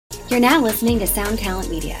You're now listening to Sound Talent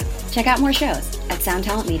Media. Check out more shows at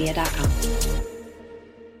soundtalentmedia.com.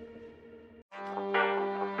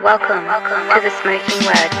 Welcome to the Smoking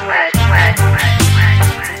Word.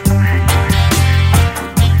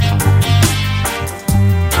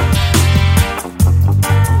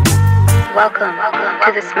 Welcome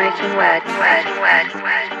to the Smoking Word.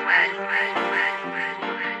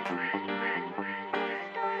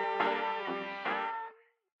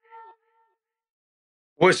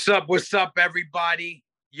 What's up, everybody?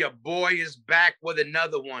 Your boy is back with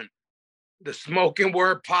another one. The Smoking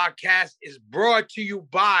Word podcast is brought to you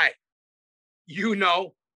by,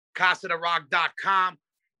 CasaDeRock.com.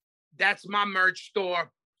 That's my merch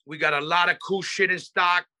store. We got a lot of cool shit in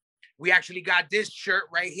stock. We actually got this shirt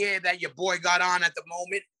right here that your boy got on at the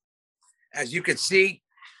moment. As you can see,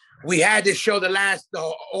 we had this show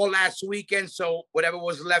all last weekend, so whatever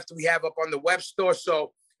was left we have up on the web store.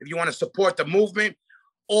 So if you want to support the movement,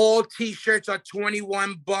 all t-shirts are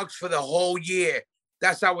 $21 for the whole year.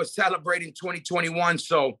 That's how we're celebrating 2021.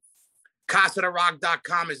 So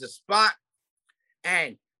CasaDeRock.com is the spot.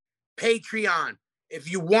 And Patreon, if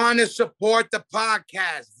you want to support the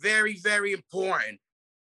podcast, very, very important.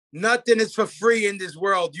 Nothing is for free in this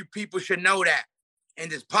world. You people should know that. And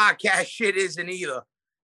this podcast shit isn't either.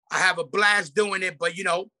 I have a blast doing it, but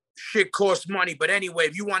shit costs money. But anyway,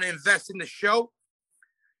 if you want to invest in the show,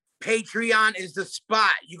 Patreon is the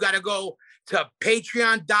spot. You got to go to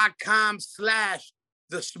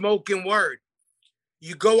patreon.com/thesmokingword.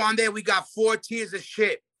 You go on there. We got 4 tiers of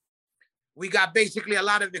shit. We got basically a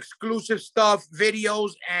lot of exclusive stuff,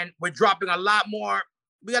 videos, and we're dropping a lot more.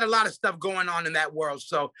 We got a lot of stuff going on in that world.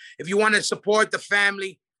 So if you want to support the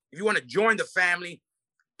family, if you want to join the family,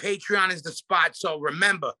 Patreon is the spot. So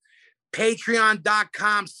remember,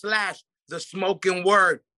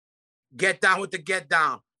 patreon.com/thesmokingword. Get down with the get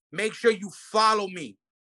down. Make sure you follow me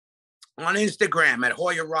on Instagram at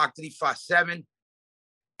HoyerRock357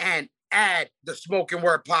 and add the Smoking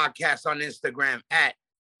Word Podcast on Instagram at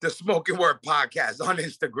the Smoking Word Podcast on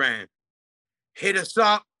Instagram. Hit us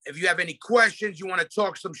up. If you have any questions, you want to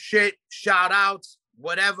talk some shit, shout outs,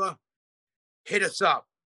 whatever, hit us up.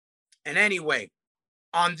 And anyway,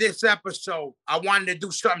 on this episode, I wanted to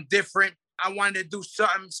do something different. I wanted to do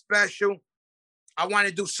something special. I want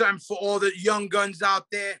to do something for all the young guns out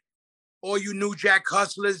there, all you New Jack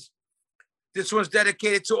hustlers. This one's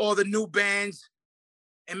dedicated to all the new bands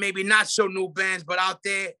and maybe not so new bands, but out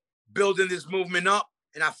there building this movement up.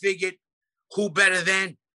 And I figured who better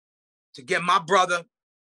than to get my brother,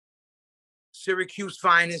 Syracuse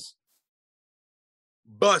finest,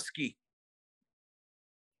 Buske.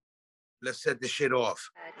 Let's set this shit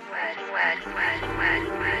off.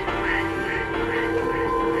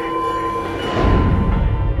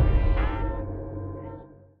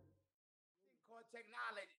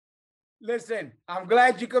 Listen, I'm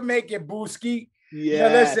glad you could make it, Buske. Yeah.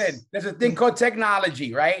 Listen, there's a thing called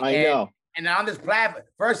technology, right? I know. And on this platform,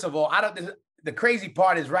 first of all, the crazy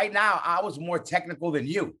part is right now, I was more technical than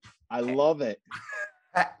you. I love it.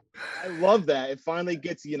 I love that. It finally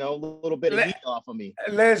gets, a little bit of heat off of me.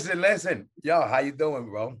 Listen. Yo, how you doing,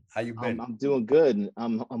 bro? How you been? I'm doing good.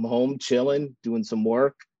 I'm home chilling, doing some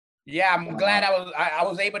work. Yeah, I'm glad I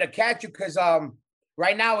was able to catch you because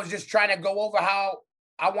right now I was just trying to go over how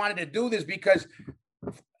I wanted to do this because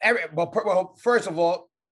first of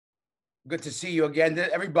all, good to see you again,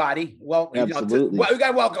 everybody. Well, absolutely. We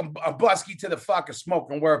got to welcome Buske to the fucking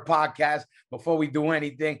Smoking Word podcast before we do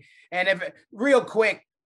anything. And real quick,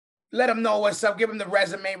 let them know what's up. Give them the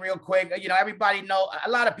resume real quick. Everybody know.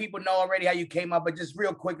 A lot of people know already how you came up, but just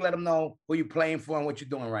real quick, let them know who you're playing for and what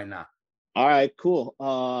you're doing right now. All right, cool.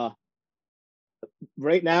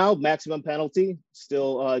 Right now, Maximum Penalty,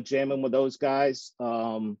 still jamming with those guys.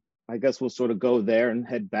 I guess we'll sort of go there and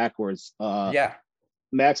head backwards. Yeah.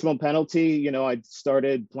 Maximum Penalty, I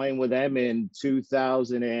started playing with them in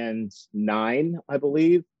 2009, I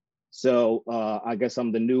believe. So I guess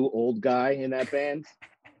I'm the new old guy in that band.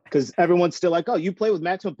 Because everyone's still like, oh, you play with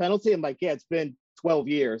Maximum Penalty? I'm like, yeah, it's been 12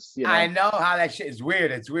 years. I know how that shit is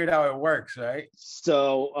weird. It's weird how it works, right?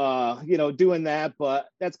 So, doing that, but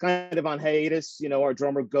that's kind of on hiatus. Our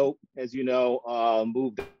drummer Goat, as you know,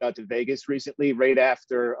 moved out to Vegas recently, right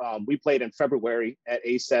after we played in February at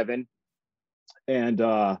A7. And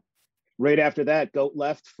right after that, Goat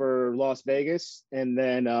left for Las Vegas. And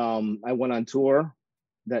then I went on tour,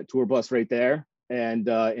 that tour bus right there. And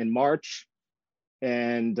in March,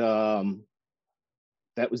 and that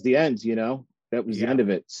was the end, that was the end of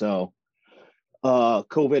it. So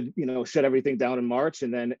COVID, shut everything down in March,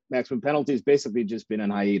 and then Maximum Penalty has basically just been on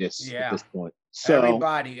hiatus at this point. So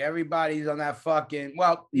everybody's on that fucking,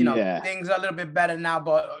 things are a little bit better now,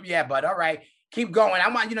 but all right, keep going. I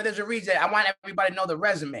want, there's a reason. I want everybody to know the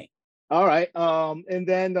resume. All right. And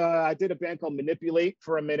then I did a band called Manipulate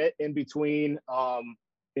for a minute in between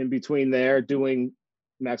there doing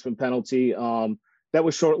Maximum Penalty. That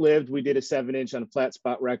was short-lived. We did a 7-inch on Flat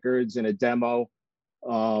Spot Records and a demo.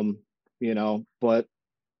 But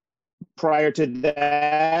prior to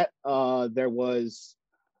that, there was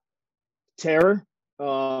Terror.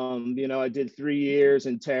 I did 3 years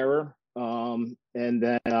in Terror. And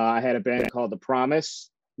then I had a band called The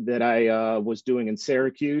Promise that I was doing in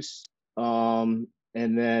Syracuse. And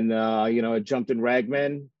then, I jumped in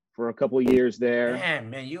Ragman for a couple of years there. Damn,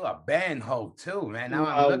 man, you a band hoe too, man. Now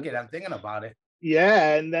I'm thinking about it.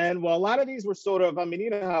 Yeah. And then, a lot of these were sort of, you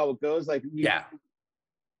know how it goes. Like,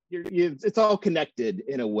 it's all connected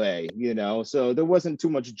in a way, so there wasn't too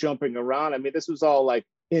much jumping around. This was all like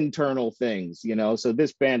internal things, so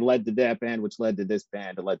this band led to that band, which led to this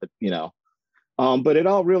band, to led to, but it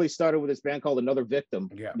all really started with this band called Another Victim,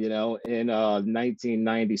 in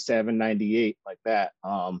 1997, 98, like that.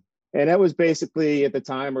 And that was basically at the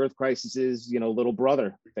time Earth Crisis's, little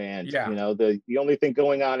brother band. The only thing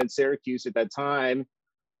going on in Syracuse at that time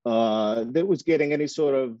that was getting any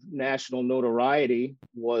sort of national notoriety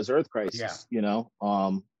was Earth Crisis, and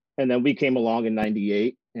then we came along in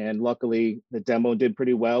 98, and luckily the demo did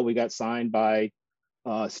pretty well. We got signed by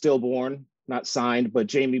Stillborn, not signed, but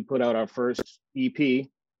Jamie put out our first EP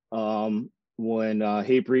when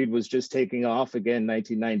Hatebreed was just taking off again,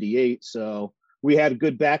 1998. So we had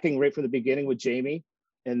good backing right from the beginning with Jamie,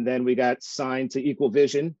 and then we got signed to Equal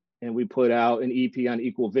Vision, and we put out an EP on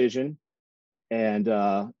Equal Vision. And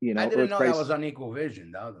I didn't know that was on Equal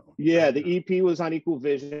Vision, though. Yeah, the EP was on Equal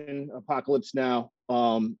Vision, Apocalypse Now.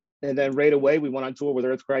 And then right away we went on tour with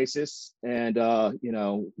Earth Crisis and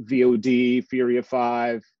VOD, Fury of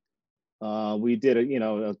Five. We did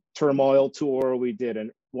a Turmoil tour. We did a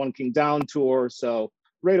One King Down tour. So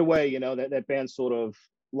right away, that band sort of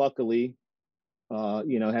luckily,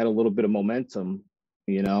 had a little bit of momentum,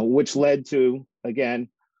 which led to, again,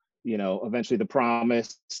 eventually The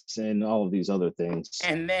Promise and all of these other things.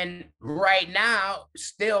 And then right now,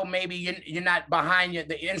 still maybe you're not behind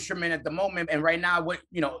the instrument at the moment. And right now, what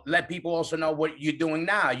let people also know what you're doing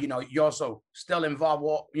now. You're also still involved.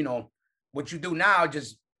 What you do now.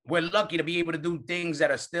 Just we're lucky to be able to do things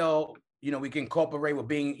that are still we can incorporate with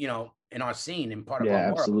being in our scene and part of our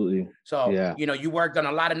world. Absolutely. So you worked on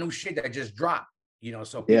a lot of new shit that just dropped.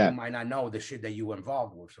 So people might not know the shit that you were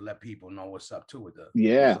involved with. So let people know what's up too with the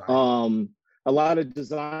design. A lot of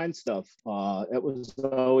design stuff. It was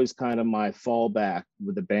always kind of my fallback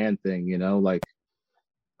with the band thing, like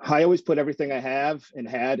I always put everything I have and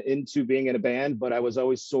had into being in a band, but I was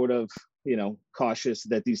always sort of, cautious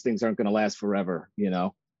that these things aren't going to last forever,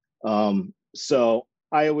 So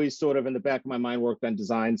I always sort of in the back of my mind worked on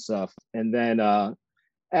design stuff. And then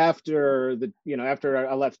after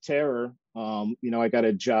I left Terror, I got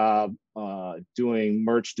a job doing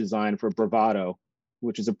merch design for Bravado,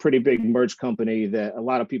 which is a pretty big merch company that a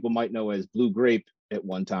lot of people might know as Blue Grape at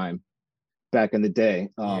one time back in the day.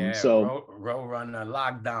 So Roadrunner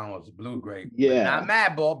Lockdown was Blue Grape. Not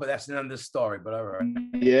Madball, but that's another story. But all right.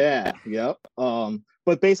 Yeah. Yep.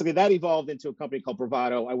 But basically that evolved into a company called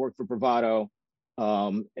Bravado. I worked for Bravado.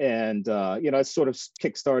 It sort of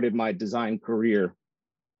kickstarted my design career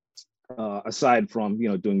aside from,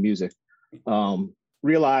 doing music.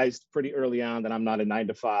 Realized pretty early on that I'm not a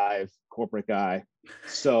 9-to-5 corporate guy.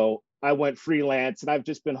 So I went freelance, and I've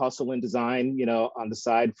just been hustling design, on the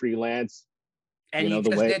side, freelance. And you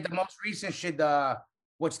just did the most recent shit,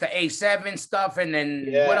 what's the A7 stuff? And then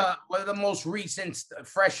what are the most recent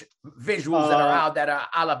fresh visuals that are out that are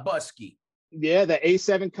a la Buske? Yeah, the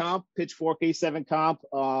A7 comp, Pitchfork A7 comp.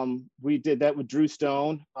 We did that with Drew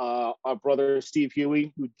Stone, our brother Steve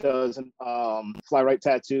Huey, who does Fly Right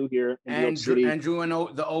Tattoo here in New York City. Andrew and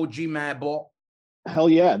the OG Madball. Hell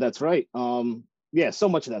yeah, that's right. So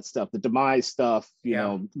much of that stuff, the Demise stuff,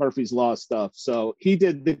 Murphy's Law stuff. So he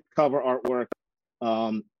did the cover artwork.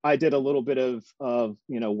 I did a little bit of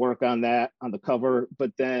work on that on the cover,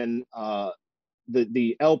 but then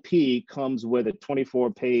the LP comes with a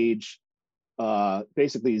 24-page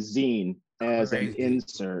basically zine as an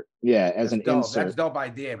insert. That's an insert. That's dope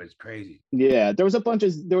idea, but it's crazy. Yeah, there was a bunch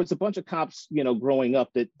of cops, growing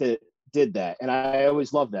up that did that, and I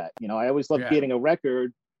always loved that. I always loved getting a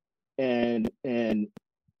record and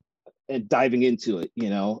diving into it,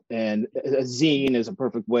 and a zine is a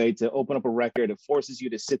perfect way to open up a record. It forces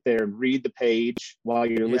you to sit there and read the page while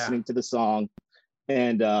you're listening to the song.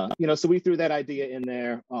 And so we threw that idea in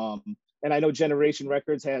there. And I know Generation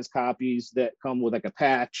Records has copies that come with like a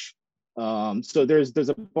patch. So there's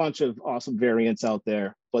a bunch of awesome variants out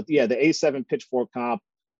there. But yeah, the A7 Pitchfork comp,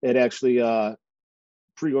 it actually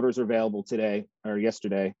pre-orders are available today or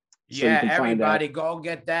yesterday. So yeah, everybody go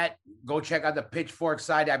get that. Go check out the Pitchfork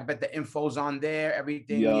site. I bet the info's on there.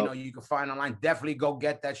 Everything, you can find online. Definitely go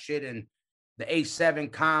get that shit. And the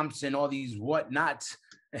A7 comps and all these whatnots.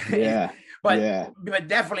 Yeah. But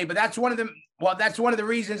definitely, but that's one of them. Well, that's one of the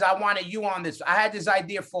reasons I wanted you on this. I had this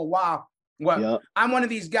idea for a while. Well, I'm one of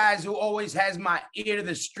these guys who always has my ear to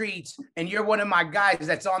the streets, and you're one of my guys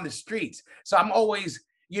that's on the streets. So I'm always,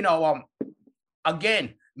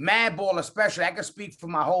 again, Madball especially. I can speak for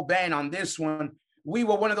my whole band on this one. We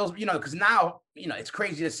were one of those, because now, it's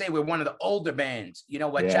crazy to say we're one of the older bands,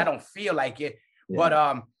 which I don't feel like it. Yeah.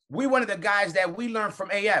 But we one of the guys that we learned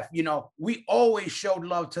from AF. We always showed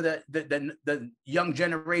love to the young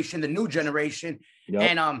generation, the new generation. Yep.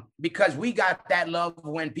 And because we got that love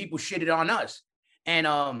when people shitted on us.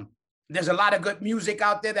 And there's a lot of good music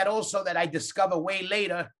out there that I discovered way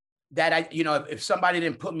later that if somebody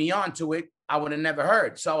didn't put me onto it, I would have never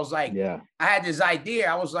heard. So I was like, I had this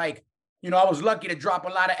idea. I was like, I was lucky to drop a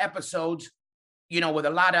lot of episodes, with a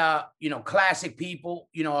lot of, classic people,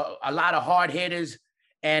 a lot of hard hitters.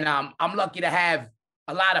 And I'm lucky to have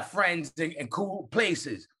a lot of friends in cool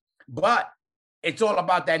places, but it's all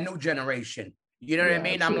about that new generation. You know what I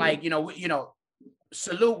mean? Absolutely. I'm like,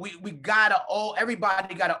 salute. We gotta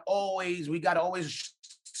always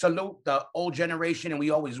salute the old generation, and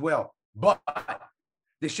we always will. But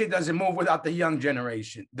the shit doesn't move without the young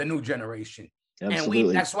generation, the new generation. Absolutely.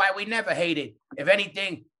 And that's why we never hated. If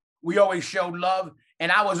anything, we always showed love.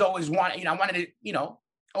 And I was always I wanted to,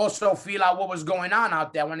 also feel out what was going on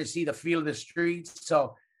out there. I wanted to see the feel of the streets.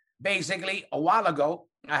 So basically, a while ago,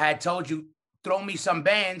 I had told you, throw me some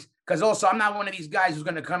bands, because also I'm not one of these guys who's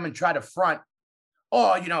going to come and try to front.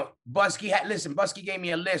 Or, Buske gave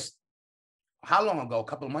me a list. How long ago? A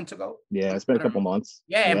couple of months ago? Yeah, it's been a couple months.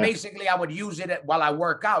 Yeah, and basically I would use it while I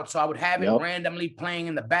work out. So I would have it randomly playing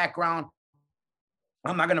in the background.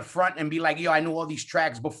 I'm not going to front and be like, I knew all these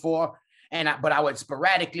tracks before. But I would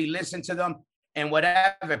sporadically listen to them and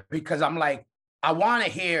whatever, because I'm like, I want to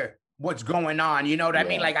hear what's going on. You know what I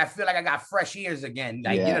mean? Like, I feel like I got fresh ears again.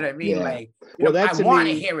 Like, you know what I mean? Like, I want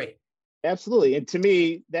to hear it. Absolutely. And to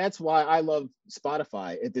me, that's why I love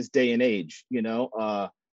Spotify at this day and age.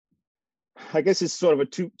 I guess it's sort of a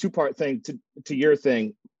two-part thing to your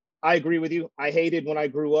thing. I agree with you. I hated when I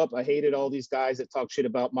grew up. I hated all these guys that talk shit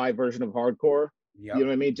about my version of hardcore. Yep. You know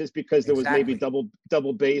what I mean? Just because there was maybe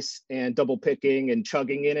double bass and double picking and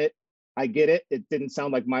chugging in it. I get it. It didn't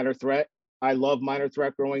sound like Minor Threat. I love Minor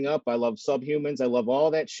Threat growing up. I love Subhumans. I love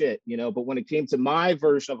all that shit, but when it came to my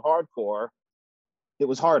version of hardcore, it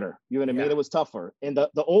was harder. You know what I mean? It was tougher. And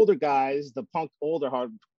the older guys, the punk older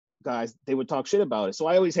hard guys, they would talk shit about it. So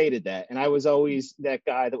I always hated that. And I was always that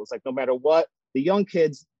guy that was like, no matter what, the young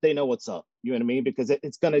kids, they know what's up. You know what I mean? Because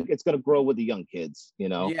it's gonna grow with the young kids,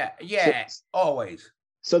 Yeah, always.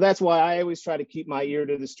 So that's why I always try to keep my ear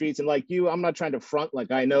to the streets. And like you, I'm not trying to front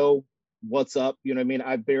like I know what's up. You know what I mean?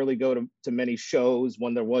 I barely go to many shows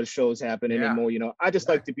when there was shows happening anymore. I just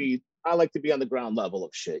like to be on the ground level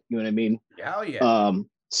of shit. You know what I mean? Hell yeah.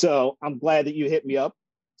 So I'm glad that you hit me up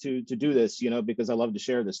to do this, because I love to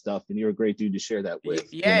share this stuff, and you're a great dude to share that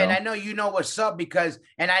with. Yeah, and I know you know what's up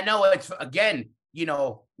and I know it's, again,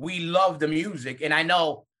 we love the music, and I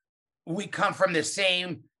know we come from the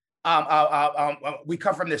same DNA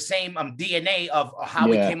of how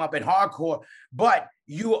we came up in hardcore, but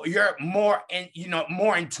you're more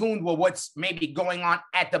in tune with what's maybe going on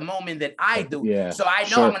at the moment than I do. Yeah, so I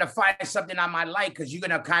know I'm gonna find something I might like, because you're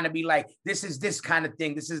gonna kind of be like, this is this kind of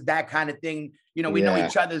thing, this is that kind of thing. We know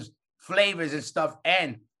each other's flavors and stuff.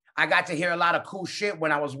 And I got to hear a lot of cool shit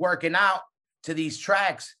when I was working out to these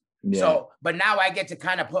tracks. Yeah. So, but now I get to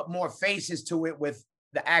kind of put more faces to it with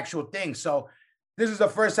the actual thing. So this is the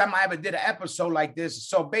first time I ever did an episode like this.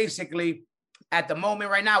 So basically, at the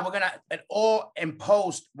moment right now, we're going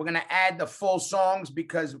to add the full songs,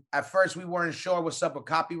 because at first we weren't sure what's up with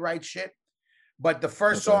copyright shit. But the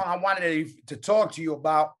first song I wanted to talk to you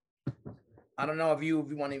about, I don't know if you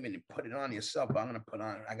want to even put it on yourself, but I'm going to put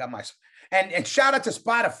on it. I got my, and shout out to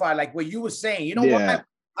Spotify, like what you were saying. What?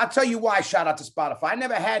 I'll tell you why. Shout out to Spotify. I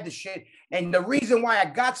never had the shit. And the reason why I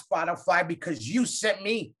got Spotify, because you sent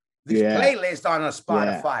me this playlist on a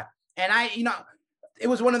Spotify. And it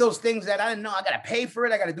was one of those things that I didn't know. I got to pay for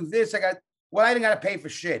it. I got to do this. I didn't got to pay for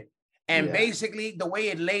shit. And basically the way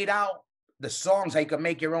it laid out the songs, how you can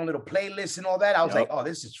make your own little playlist and all that, I was like, oh,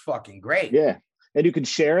 this is fucking great. Yeah. and you can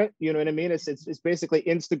share it. You know what I mean? It's basically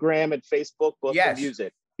Instagram and Facebook, but for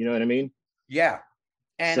music. You know what I mean? Yeah.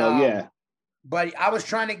 And so yeah. But I was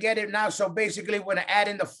trying to get it now. So basically, we're gonna add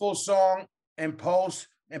in the full song and post.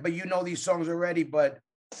 But you know these songs already. But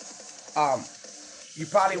you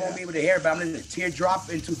probably won't be able to hear it. But I'm gonna teardrop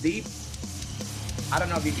into deep. I don't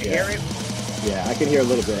know if you can hear it. Yeah, I can hear a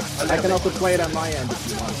little bit. I can also play it on my end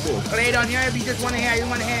if you want to. Play it on your end if you just want to hear. You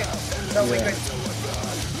want to hear. So we could.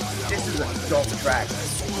 This is a dope track.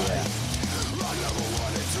 Yeah.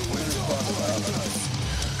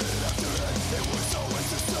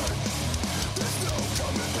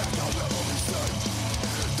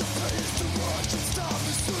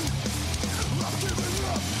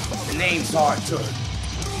 The name's hard too.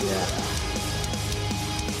 Yeah.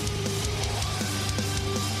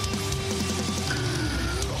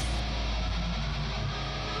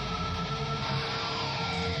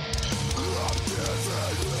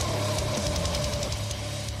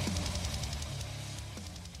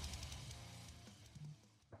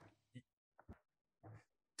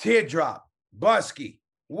 Teardrop, Buske.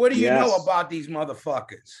 What do you know about these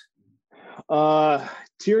motherfuckers?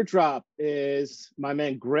 Teardrop is my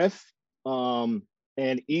man Griff and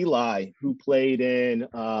Eli, who played in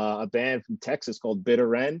a band from Texas called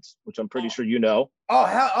Bitter End, which I'm pretty sure you know. Oh,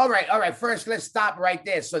 hell, all right. First, let's stop right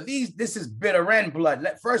there. So this is Bitter End blood.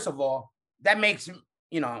 First of all, that makes,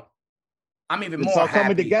 I'm even more all happy.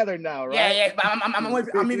 Coming together now, right? Yeah. But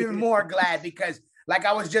I'm even more glad because, like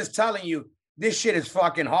I was just telling you, this shit is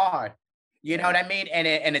fucking hard. You know what I mean?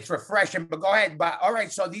 And it's refreshing. But go ahead. But all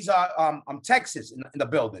right. So these are Texas in the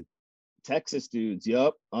building. Texas dudes.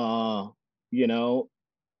 Yep. Good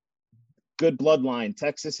bloodline.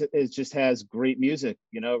 Texas just has great music.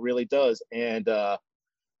 It really does. And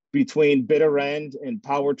between Bitter End and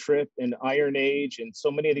Power Trip and Iron Age and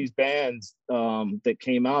so many of these bands that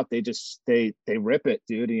came out, they rip it,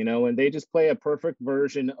 dude. And they just play a perfect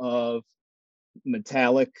version of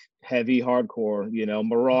metallic heavy hardcore,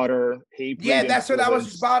 Marauder, Hatebreed. Yeah, that's what I was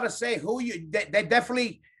just about to say. They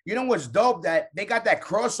definitely, what's dope, that they got that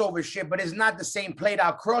crossover shit, but it's not the same played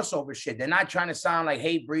out crossover shit. They're not trying to sound like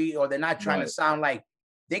Hatebreed, or they're not trying to sound like,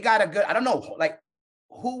 they got a good, I don't know, like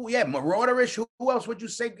Marauderish. Who else would you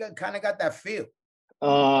say kind of got that feel?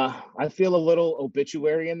 I feel a little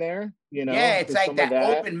Obituary in there, Yeah, it's like that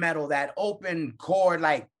open metal, that open chord,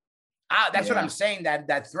 like that's what I'm saying,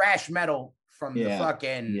 that thrash metal from the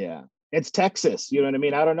fucking it's Texas, you know what I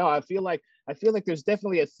mean? I don't know. I feel like there's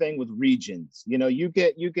definitely a thing with regions. You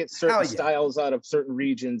get certain styles out of certain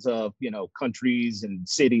regions of countries and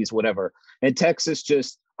cities, whatever. And Texas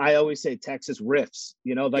I always say Texas riffs,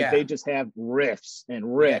 they just have riffs and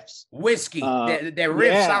riffs. Yeah. Whiskey. Their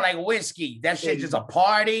riffs sound like whiskey. That shit just a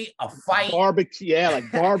party, a fight. Barbecue,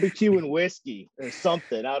 like barbecue and whiskey or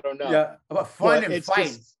something. I don't know. Yeah, fun and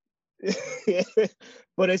fight.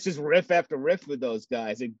 But it's just riff after riff with those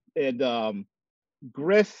guys. And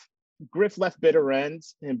Griff left Bitter End,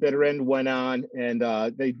 and Bitter End went on, and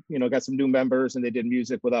they got some new members, and they did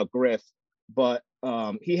music without Griff. But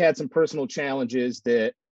he had some personal challenges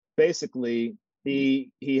that basically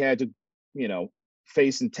he had to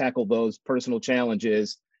face and tackle those personal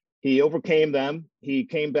challenges. He overcame them. He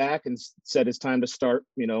came back and said it's time to start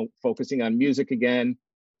focusing on music again.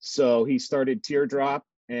 So he started Teardrop.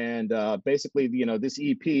 And basically, this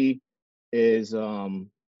EP is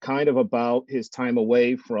kind of about his time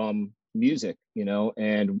away from music,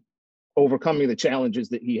 and overcoming the challenges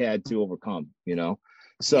that he had to overcome,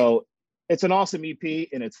 So it's an awesome EP,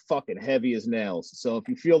 and it's fucking heavy as nails. So if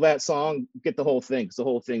you feel that song, get the whole thing, because the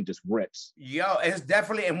whole thing just rips. Yo, it's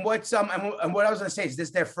definitely. And what's and what I was gonna say, is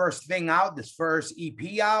this their first thing out, this first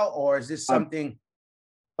EP out, or is this something?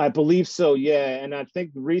 I believe so, yeah. And I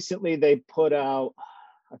think recently they put out,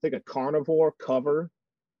 a Carnivore cover,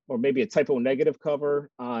 or maybe a Typo Negative cover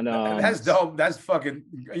on that's dope. That's fucking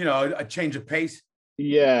a change of pace.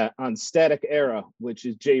 Yeah, on Static Era, which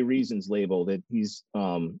is Jay Reason's label that he's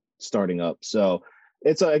starting up. So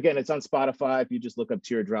it's on Spotify. If you just look up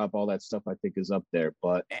Teardrop, all that stuff I think is up there.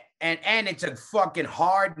 But and it's a fucking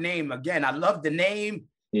hard name. Again, I love the name,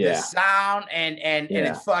 the sound, and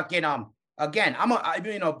it's fucking again,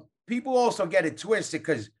 people also get it twisted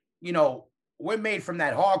because we're made from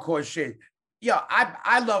that hardcore shit. Yeah,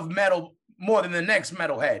 I love metal more than the next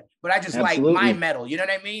metalhead, but I just like my metal. You know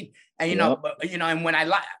what I mean? And and when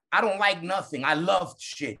I don't like nothing. I love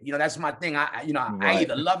shit. That's my thing. I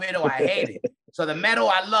either love it or I hate it. So the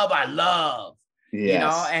metal I love.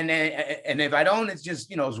 Yes. And if I don't, it's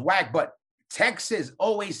just it's whack. But Texas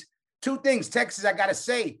always, two things. Texas, I gotta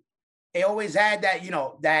say, they always had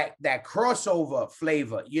that that crossover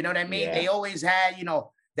flavor. You know what I mean? Yeah. They always had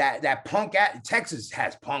that Texas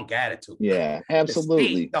has punk attitude. Yeah,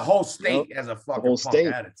 absolutely. The whole state has a fucking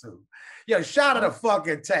punk attitude. Yo, shout out to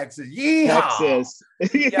fucking Texas. Yeehaw. Texas.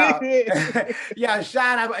 Yeah,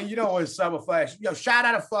 shout out. You know what's up, Flash? Yo, shout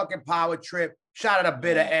out to fucking Power Trip. Shout out to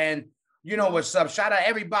Bitter End. You know what's up. Shout out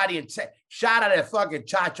everybody in shout out to fucking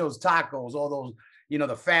Chacho's Tacos, all those,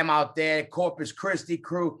 the fam out there, Corpus Christi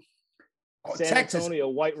crew. San Texas, Antonio,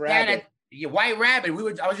 White Rabbit. White Rabbit.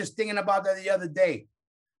 I was just thinking about that the other day.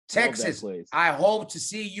 Texas, I hope to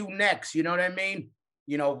see you next. You know what I mean?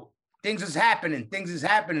 Things is happening,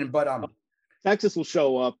 but Texas will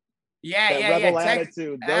show up. Yeah. Rebel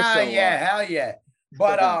attitude. Hell yeah.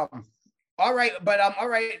 But all right.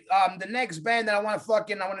 The next band that I want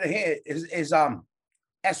to hit is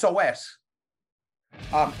SOS.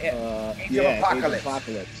 Age of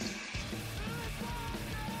Apocalypse.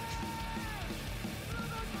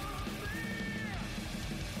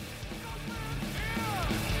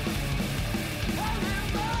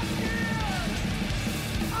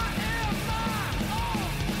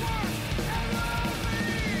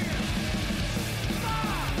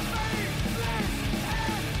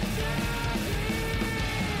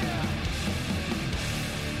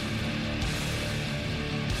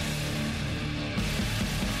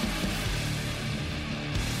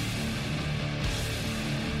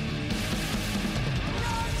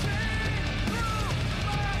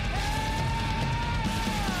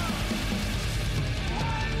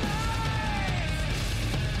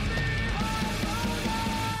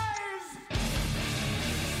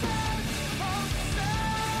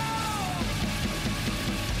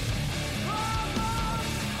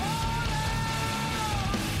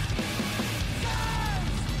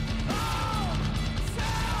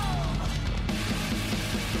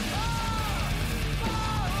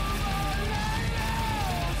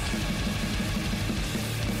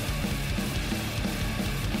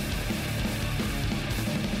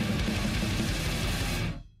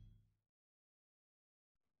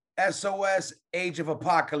 SOS, Age of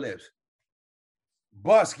Apocalypse.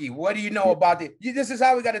 Buske, what do you know about it? This is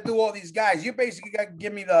how we got to do all these guys. You basically got to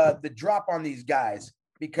give me the drop on these guys,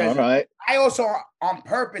 because I also, on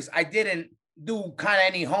purpose, I didn't do kind of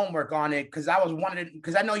any homework on it, because I was wondering,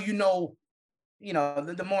 because I know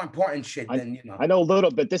the more important shit than I know a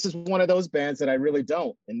little bit. This is one of those bands that I really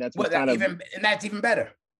don't, and that's what and that's even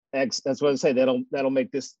better. That's what I say. That'll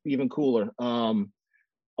make this even cooler.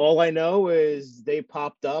 All I know is they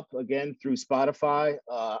popped up again through Spotify.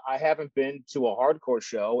 I haven't been to a hardcore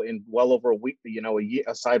show in well over a week, a year,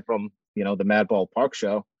 aside from, the Madball Park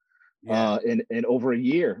show, in over a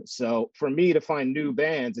year. So for me to find new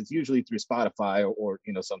bands, it's usually through Spotify or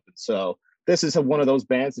something. So this is one of those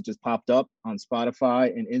bands that just popped up on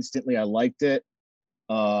Spotify, and instantly I liked it.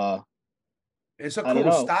 It's a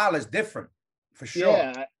cool style. It's different, for sure.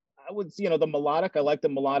 Yeah, I would, the melodic. I like the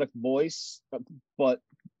melodic voice, but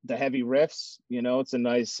the heavy riffs, it's a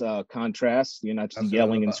nice contrast. You're not just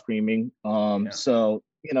yelling and screaming. So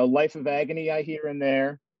Life of Agony, I hear in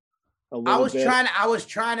there. I was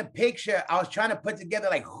trying to put together,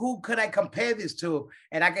 like, who could I compare this to?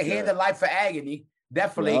 And I could hear the Life of Agony,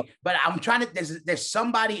 definitely. Yep. But I'm trying to. There's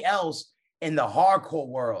somebody else in the hardcore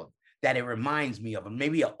world that it reminds me of,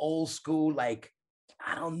 maybe an old school, like,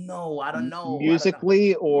 I don't know.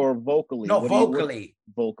 Musically or vocally? No, vocally.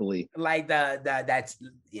 Vocally. Like that's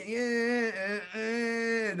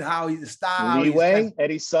how the style. Leeway?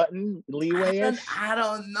 Eddie Sutton? Leeway? I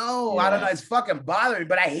don't know. Yeah. I don't know. It's fucking bothering me,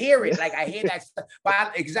 but I hear it. Like, I hear that stuff.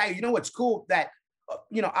 But exactly, what's cool? That,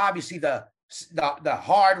 obviously the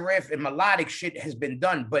hard riff and melodic shit has been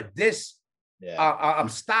done, but this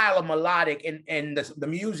style of melodic and the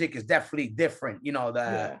music is definitely different.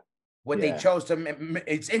 They chose to,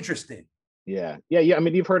 it's interesting. Yeah. I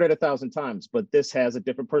mean, you've heard it 1,000 times, but this has a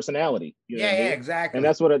different personality. Exactly. And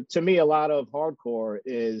that's what, to me, a lot of hardcore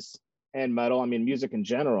is, and metal. I mean, music in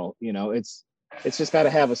general. It's just got to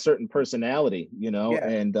have a certain personality,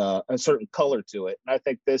 and a certain color to it. And I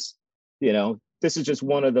think this is just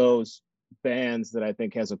one of those bands that I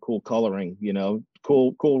think has a cool coloring.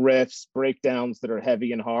 Cool riffs, breakdowns that are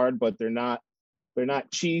heavy and hard, but they're not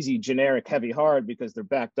cheesy, generic, heavy, hard, because they're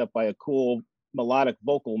backed up by a cool melodic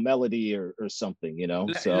vocal melody or something,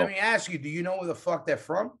 So let me ask you, do you know where the fuck they're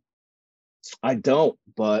from? I don't,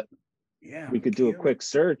 but we could do a quick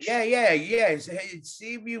search. Yeah.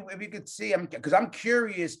 See if you could see them, because I'm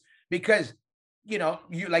curious, because you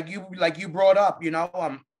brought up, the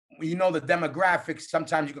demographics.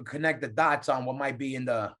 Sometimes you can connect the dots on what might be in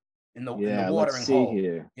the watering hole.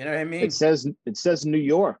 Here. You know what I mean? It says New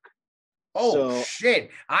York. Oh, so shit.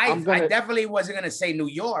 I definitely wasn't going to say New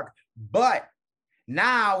York, but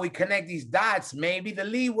Now we connect these dots. Maybe the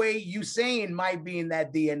leeway you saying might be in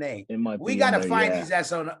that DNA. It might We be got to in there, find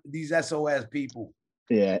yeah. these SOS people.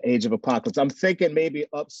 Yeah, Age of Apocalypse. I'm thinking maybe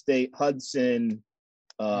upstate Hudson,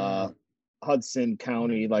 Hudson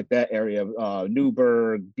County, like that area,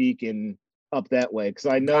 Newburgh, Beacon, up that way. Because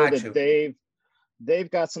I know Got that you. they've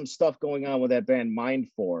got some stuff going on with that band Mind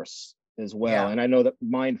Force as well. Yeah. And I know that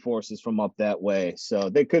Mind Force is from up that way. So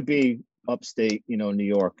they could be upstate, New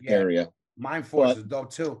York area. Mind Force But is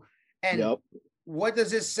dope too. And yep, what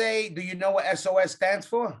does it say? Do you know what SOS stands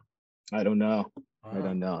for? I don't know. I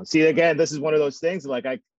don't know. See, again, this is one of those things like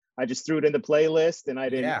I just threw it in the playlist and I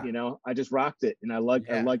didn't, I just rocked it. And I like,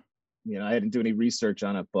 I didn't do any research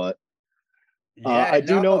on it, but I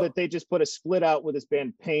do know that they just put a split out with this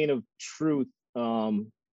band Pain of Truth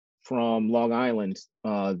from Long Island.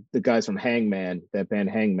 The guys from Hangman, that band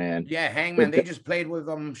Hangman. Yeah, Hangman. They just played with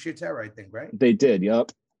Shitera, I think, right? They did,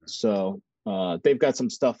 yep. So they've got some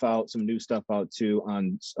stuff out, some new stuff out too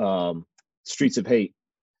on Streets of Hate.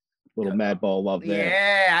 Little Madball love there.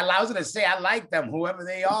 Yeah, I was gonna say I like them. Whoever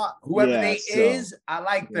they are, is, I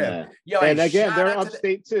like them. Yeah. Yo, and again, they're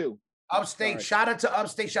upstate too. Upstate, right. Shout out to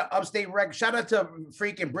Upstate Rec. Shout out to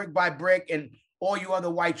freaking Brick by Brick and all you other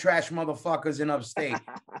white trash motherfuckers in Upstate.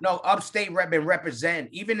 No, Upstate been represent.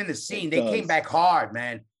 Even in the scene, they came back hard,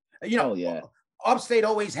 man. Upstate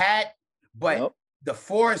always had, but the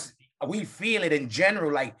force, we feel it in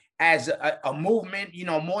general, like as a movement,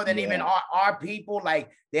 more than even our people, like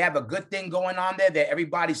they have a good thing going on there, that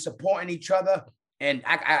everybody's supporting each other. And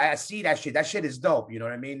I see that shit. That shit is dope. You know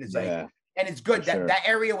what I mean? It's like, and it's good that that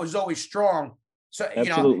area was always strong. So,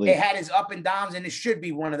 it had its up and downs, and it should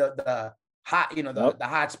be one of the hot, the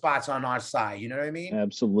hot spots on our side. You know what I mean?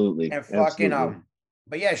 Absolutely. And fucking,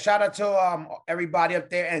 but yeah, shout out to everybody up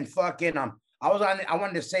there, and fucking, I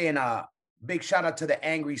wanted to say big shout out to the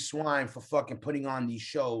Angry Swine for fucking putting on these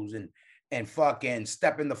shows and fucking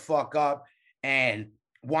stepping the fuck up and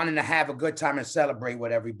wanting to have a good time and celebrate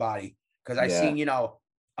with everybody. Cause I seen,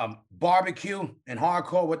 barbecue and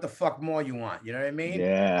hardcore, what the fuck more you want? You know what I mean?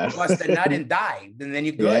 Yeah. Bust a nut and die, and then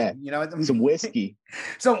you're good. Yeah. Some whiskey.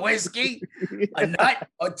 Some whiskey, a nut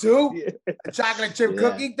or two, a chocolate chip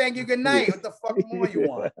cookie. Thank you, good night. What the fuck more you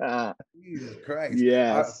want? Jesus Christ.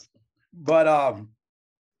 Yes.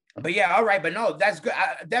 But yeah, all right. But no, that's good.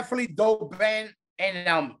 Definitely dope band.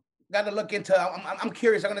 And got to look into. I'm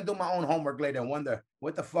curious. I'm gonna do my own homework later and wonder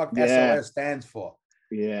what the fuck SOS stands for.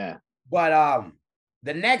 Yeah. But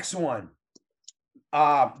the next one,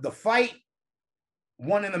 The Fight,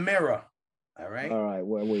 One in the Mirror. All right. All right.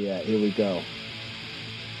 Where we at? Here we go.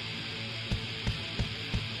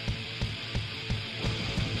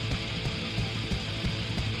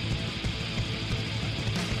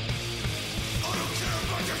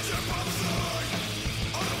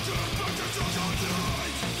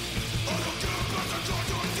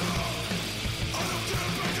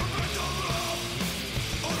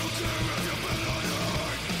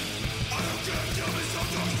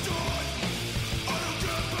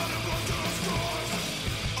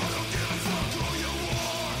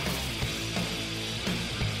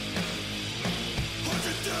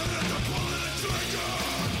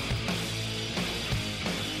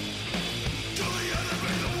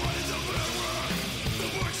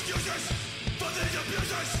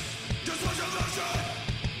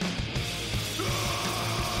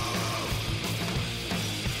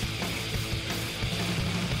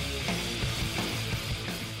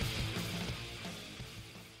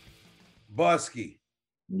 Buske.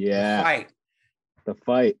 Yeah. The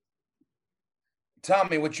Fight. Tell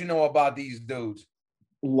me what you know about these dudes.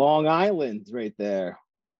 Long Island right there.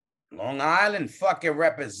 Long Island fucking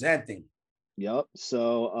representing. Yep.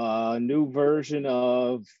 So new version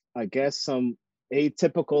of, I guess, some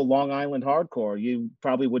atypical Long Island hardcore. You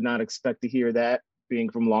probably would not expect to hear that being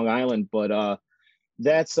from Long Island, but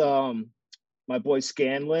that's my boy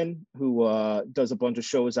Scanlon, who does a bunch of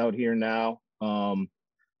shows out here now.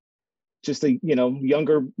 Just a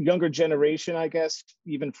younger generation, I guess.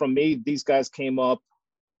 Even from me, these guys came up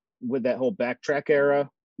with that whole backtrack era,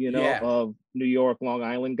 of New York, Long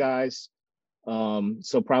Island guys.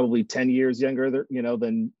 So probably 10 years younger,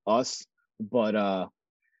 than us, but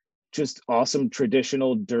just awesome,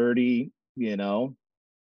 traditional, dirty, Listen,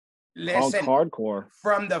 hardcore.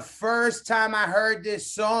 From the first time I heard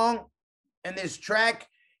this song and this track,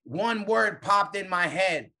 one word popped in my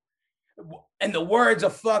head. And the words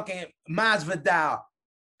of fucking Masvidal,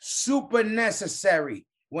 super necessary.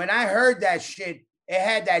 When I heard that shit, it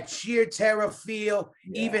had that sheer terror feel,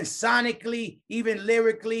 even sonically, even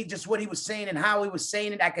lyrically, just what he was saying and how he was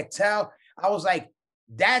saying it. I could tell. I was like,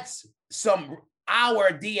 that's some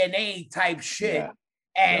our DNA type shit.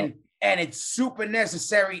 and it's super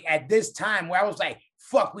necessary at this time where I was like,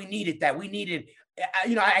 fuck, we needed that. We needed,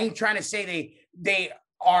 you know, I ain't trying to say they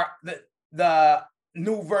are the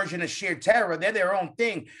new version of sheer terror. They're their own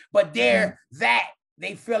thing, but they're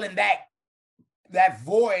they fill in that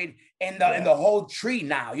void in the whole tree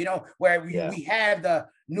now, you know, where we have the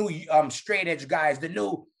new straight edge guys, the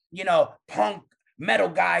new, you know, punk metal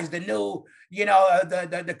guys, the new, you know,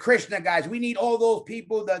 the Krishna guys. We need all those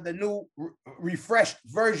people, the new refreshed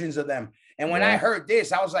versions of them. And when I heard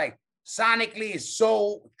this, I was like, sonically it's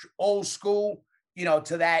so old school, you know,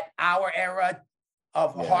 to that our era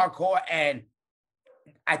of hardcore, and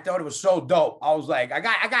I thought it was so dope. I was like, I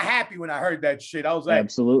got happy when I heard that shit. I was like,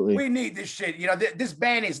 absolutely, we need this shit. You know, this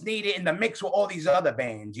band is needed in the mix with all these other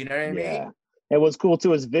bands. You know what I mean? And what's cool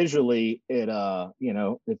too is visually, it you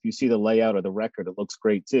know, if you see the layout of the record, it looks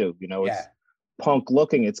great too. You know, it's punk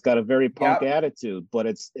looking. It's got a very punk attitude, but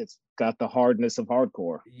it's got the hardness of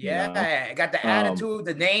hardcore. Yeah, you know? It got the attitude,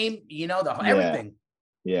 the name, you know, everything.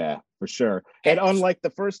 Yeah, for sure. And unlike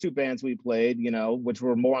the first two bands we played, you know, which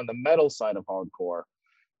were more on the metal side of hardcore,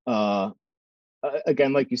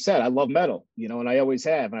 again, like you said, I love metal, you know, and I always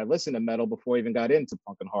have, and I listened to metal before I even got into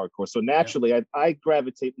punk and hardcore. So naturally, I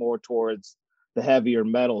gravitate more towards the heavier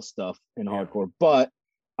metal stuff in hardcore. But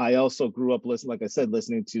I also grew up listening, like I said,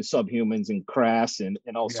 listening to Subhumans and Crass and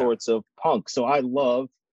all sorts of punk. So I love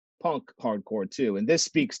punk hardcore too. And this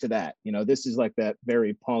speaks to that. You know, this is like that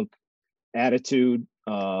very punk attitude,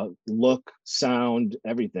 look, sound,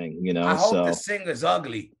 everything, you know. I hope the singer's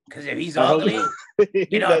ugly, because if he's ugly,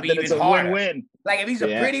 you know, it'd be even harder. Win-win. Like if he's a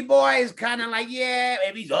pretty boy, it's kind of like,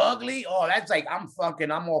 if he's ugly, that's like, I'm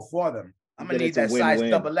all for them. I'm gonna need that size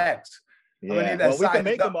double X. Yeah, well, we can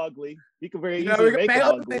make him ugly. We can very easily make him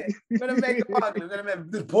ugly. We're gonna make him ugly. We're gonna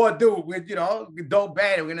make this poor dude with, you know, dope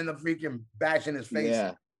band. We're gonna end up freaking bashing his face.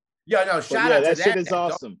 Shout out to that shit is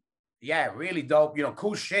awesome. Yeah, really dope. You know,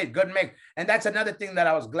 cool shit, good mix. And that's another thing that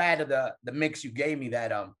I was glad of the mix you gave me,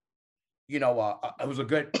 that you know, it was a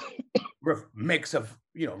good mix of,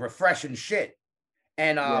 you know, refreshing shit.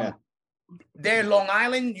 And they're Long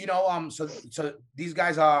Island, you know, so these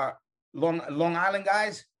guys are Long Island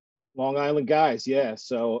guys. Long Island guys, yeah.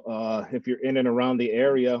 So if you're in and around the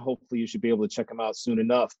area, hopefully you should be able to check them out soon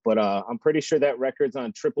enough. But I'm pretty sure that record's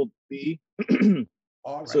on Triple B.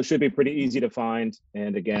 Right. So it should be pretty easy to find.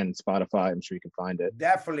 And again, Spotify, I'm sure you can find it.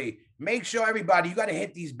 Definitely. Make sure everybody, you got to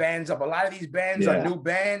hit these bands up. A lot of these bands are new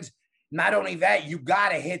bands. Not only that, you got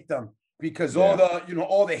to hit them, because all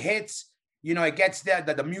the hits, you know, it gets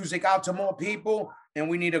the music out to more people, and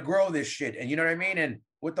we need to grow this shit. And you know what I mean? And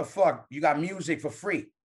what the fuck? You got music for free.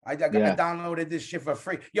 I downloaded this shit for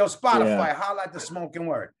free. Yo, Spotify, holla at the Smoking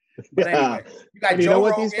Word. But anyway, you got Joe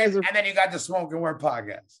Rogan, and then you got the Smoking Word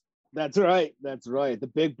podcast. That's right. The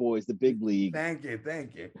big boys, the big league. Thank you.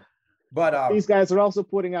 But these guys are also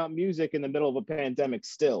putting out music in the middle of a pandemic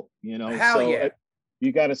still, you know. Hell yeah.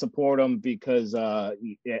 You got to support them, because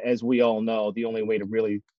as we all know, the only way to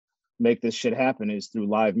really make this shit happen is through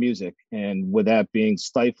live music. And with that being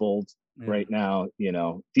stifled right now, you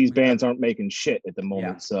know, these bands aren't making shit at the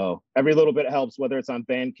moment. So every little bit helps, whether it's on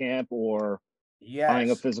Bandcamp or buying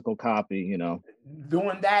a physical copy, you know.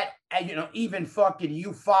 Doing that, and you know, even fucking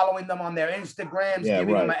you following them on their Instagrams,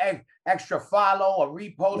 giving them an extra follow or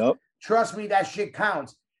repost. Trust me, that shit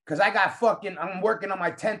counts. Because I'm working on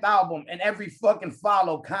my 10th album, and every fucking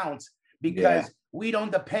follow counts, because we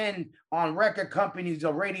don't depend on record companies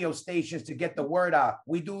or radio stations to get the word out.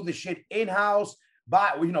 We do the shit in-house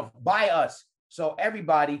by us. So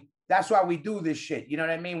everybody, that's why we do this shit. You know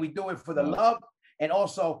what I mean? We do it for the love. And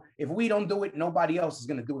also, if we don't do it, nobody else is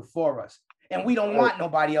going to do it for us. And we don't want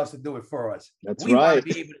nobody else to do it for us. We want to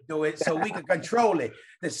be able to do it so we can control it.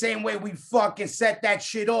 The same way we fucking set that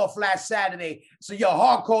shit off last Saturday. So your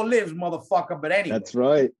hardcore lives, motherfucker. But anyway. That's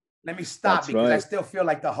right. Let me stop, because I still feel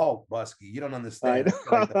like the Hulk, Buske. You don't understand.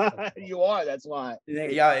 You are. That's why.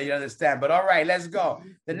 Yeah, you understand. But all right, let's go.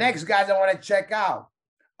 The next guys I want to check out.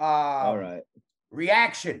 All right.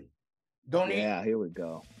 Reaction. Here we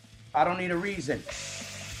go. I don't need a reason.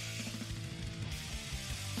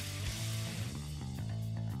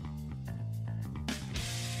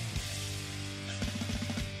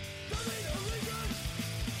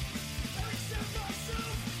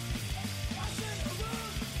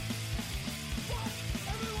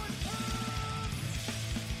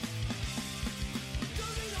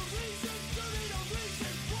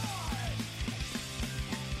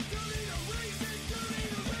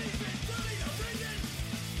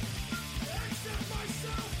 Myself.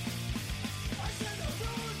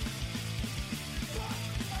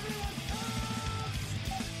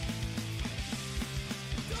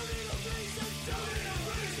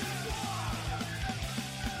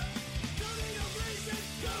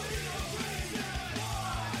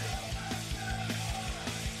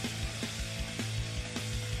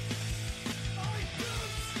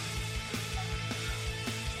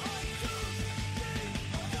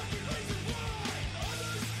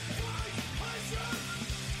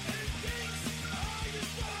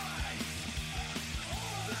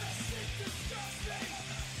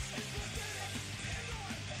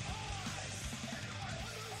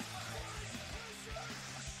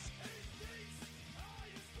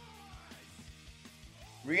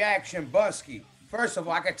 Reaction Buske. First of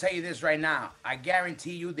all, I can tell you this right now. I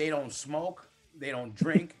guarantee you they don't smoke, they don't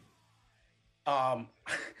drink. I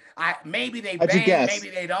maybe they ban, maybe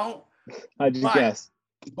they don't. I just guess.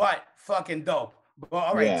 But fucking dope. But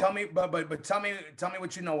all right, Yeah. tell me, but tell me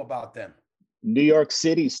what you know about them. New York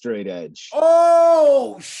City straight edge.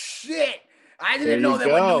 Oh shit! I didn't There know you that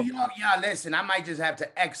go. when New York. Yeah, listen, I might just have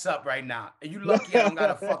to X up right now. You lucky I don't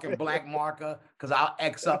got a fucking black marker, because I'll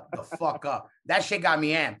X up the fuck up. That shit got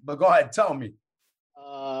me amped. But go ahead, tell me.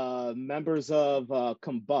 Members of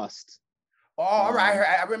Combust. Oh, all right.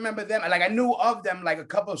 I remember them. Like I knew of them, like a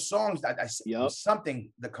couple of songs that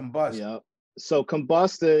something, the Combust. Yep. So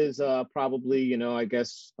Combust is probably, you know, I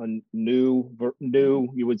guess a new,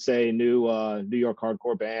 you would say new New York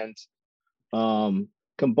hardcore band.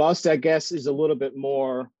 Combust, I guess, is a little bit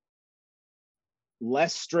more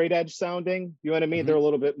less straight edge sounding. You know what I mean? Mm-hmm. They're a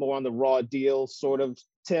little bit more on the raw deal sort of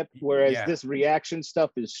tip, whereas this reaction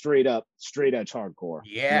stuff is straight up straight edge hardcore.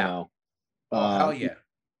 Yeah. You know? Hell yeah.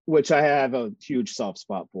 Which I have a huge soft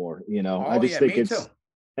spot for. You know, I just think it's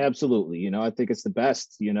absolutely. You know, I think it's the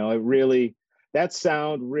best. You know, it really, that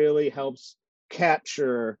sound really helps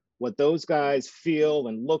capture what those guys feel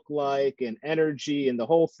and look like and energy and the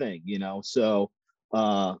whole thing. You know, so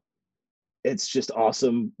it's just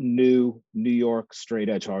awesome new New York straight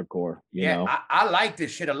edge hardcore. You know? I like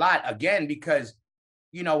this shit a lot, again, because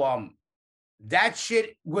you know that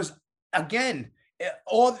shit was, again,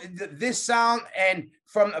 all this sound, and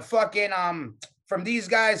from fucking from these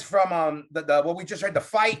guys from the what we just heard, The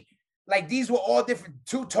Fight, like these were all different,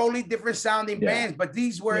 two totally different sounding bands, but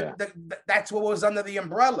these were that's what was under the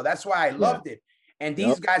umbrella. That's why I loved it. And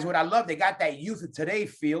these guys, what I love, they got that Youth of Today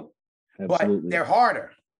feel, but they're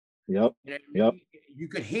harder. Yep. You know what I mean? You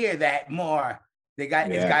could hear that more. It's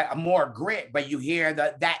got a more grit, but you hear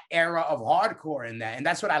that era of hardcore in that, and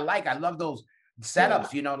that's what I like. I love those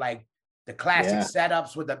setups. You know, like the classic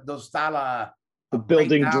setups with those style of the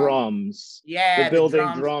building breakdown. Drums. Yeah, the building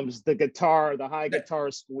drums, the guitar, the high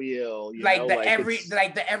guitar squeal.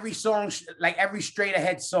 Every song, like every straight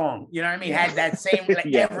ahead song. You know what I mean? Had that same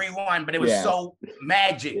every one, but it was so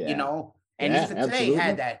magic. You know, and Youth of Today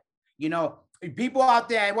had that. You know. People out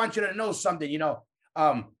there, I want you to know something, you know.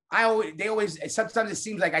 Sometimes it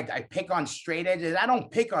seems like I pick on straight edges. I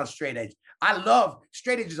don't pick on straight edge. I love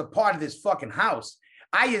straight edge is a part of this fucking house.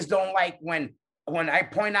 I just don't like when I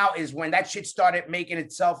point out is when that shit started making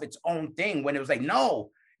itself its own thing. When it was like,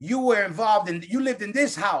 no, you were involved you lived in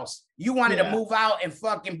this house. You wanted to move out and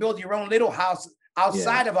fucking build your own little house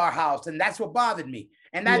outside of our house. And that's what bothered me.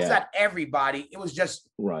 And that's not everybody. It was just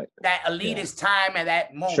that elitist time at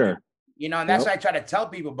that moment. Sure. You know, and that's what I try to tell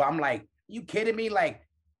people, but I'm like, you kidding me? Like,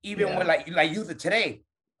 even with like Youth of Today,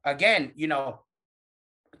 again, you know,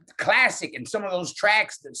 classic, and some of those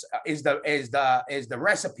tracks is the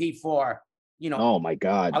recipe for, you know, oh my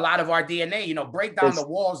God, a lot of our DNA. You know, Break Down the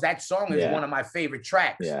Walls, that song is one of my favorite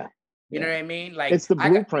tracks. Yeah. You know what I mean? Like, it's the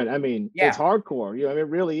blueprint. I mean, it's hardcore. You know, it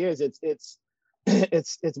really is. It's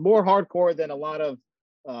more hardcore than a lot of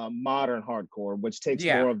modern hardcore, which takes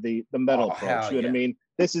more of the metal approach. You know what I mean?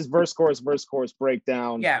 This is verse chorus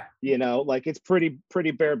breakdown. Yeah, you know, like it's pretty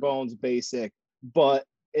bare bones, basic, but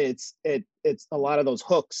it's a lot of those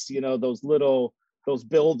hooks. You know, those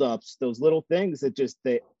buildups, those little things that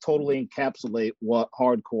they totally encapsulate what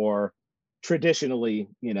hardcore traditionally,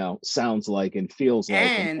 you know, sounds like and feels like,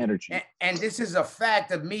 and energy. And this is a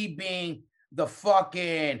fact of me being the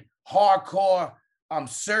fucking hardcore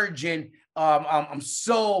surgeon. I'm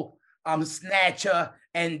snatcher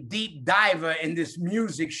and deep diver in this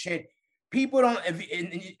music shit. People don't,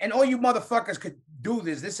 and all you motherfuckers could do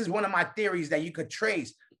this. This is one of my theories that you could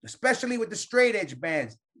trace, especially with the straight edge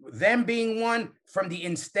bands, them being one from the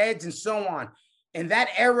Insteads and so on. In that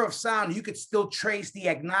era of sound, you could still trace the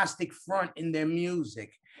agnostic front in their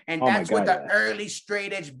music. And that's what the early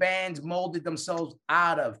straight edge bands molded themselves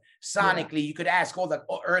out of sonically. You could ask all the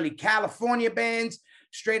early California bands,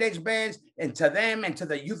 straight edge bands, and to them and to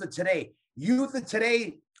the Youth of Today. Youth of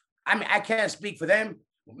Today, I mean, I can't speak for them.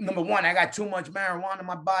 Number one, I got too much marijuana in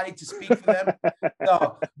my body to speak for them.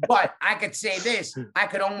 So, but I could say this, I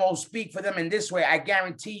could almost speak for them in this way. I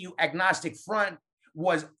guarantee you Agnostic Front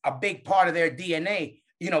was a big part of their DNA,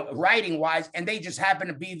 you know, writing wise, and they just happened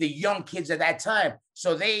to be the young kids at that time.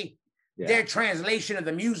 So their translation of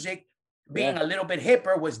the music being a little bit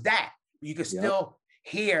hipper was that. You could still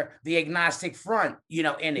hear the Agnostic Front, you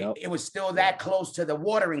know, and it was still that close to the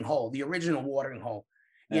Watering Hole, the original Watering Hole.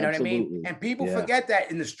 You know what I mean? And people forget that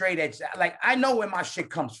in the straight edge. Like, I know where my shit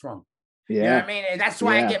comes from. You know what I mean? And that's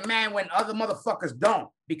why I get mad when other motherfuckers don't,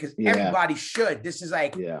 because everybody should. This is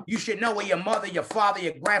like, you should know where your mother, your father,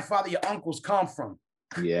 your grandfather, your uncles come from.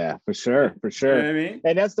 Yeah, for sure, for You sure. know what I mean?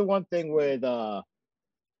 And that's the one thing with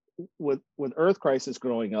Earth Crisis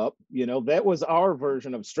growing up, that was our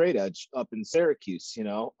version of straight edge up in Syracuse,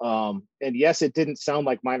 and yes, it didn't sound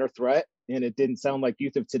like Minor Threat and it didn't sound like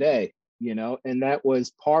Youth of Today, and that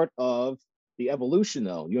was part of the evolution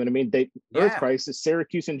though. You know what I mean? Earth Crisis,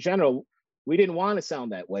 Syracuse in general, we didn't want to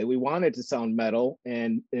sound that way. We wanted to sound metal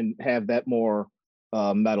and have that more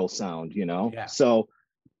metal sound, Yeah. So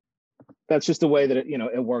that's just the way that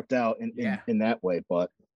it worked out in that way.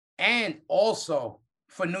 But and also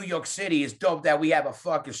for New York City, it's dope that we have a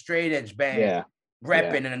fucking straight edge band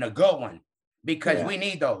repping and a good one, because we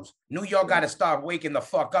need those. New York got to start waking the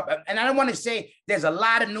fuck up. And I don't want to say there's a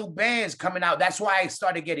lot of new bands coming out. That's why I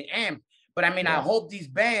started getting amped. But I mean, I hope these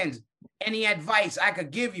bands, any advice I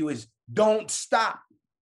could give you is don't stop,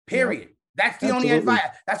 period. That's the only advice.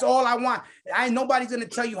 That's all I want. Nobody's going to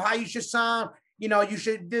tell you how you should sound. You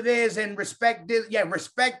should do this and respect this. Yeah,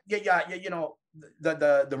 respect the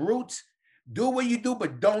roots. Do what you do,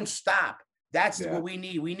 but don't stop. That's what we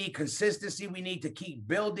need. We need consistency. We need to keep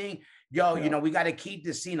building. We got to keep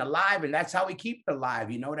this scene alive, and that's how we keep it alive.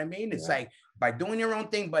 You know what I mean? It's like by doing your own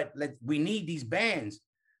thing, but we need these bands.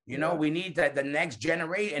 We need the next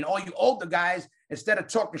generation, and all you older guys, instead of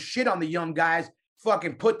talking shit on the young guys,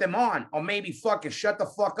 fucking put them on, or maybe fucking shut the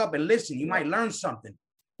fuck up and listen. You might learn something.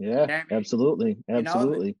 Yeah, you know what I mean?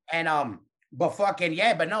 Absolutely. And but fucking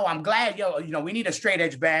but no, I'm glad we need a straight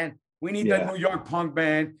edge band. We need the New York punk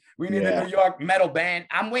band. We need the New York metal band.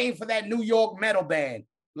 I'm waiting for that New York metal band,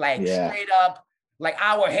 straight up, like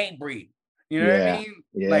our Hatebreed. You know what I mean?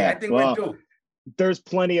 Yeah. Like I think we're due. There's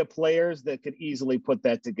plenty of players that could easily put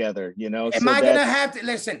that together. Am I gonna have to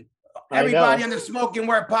listen? Everybody on the Smoking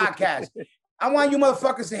Word podcast. I want you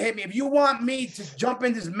motherfuckers to hit me. If you want me to jump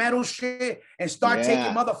in this metal shit and start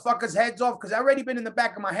taking motherfuckers' heads off, because I already been in the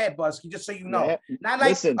back of my head, Buske, just so you know. Not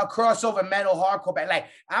like a crossover metal hardcore band. Like,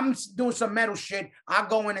 I'm doing some metal shit. I'll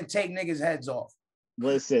go in and take niggas' heads off.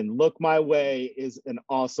 Listen, Look My Way is an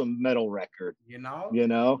awesome metal record.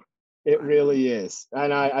 It really is.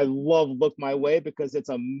 And I love Look My Way because it's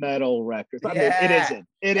a metal record. I mean, it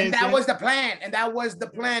isn't. That was the plan. And that was the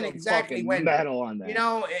plan exactly. When metal on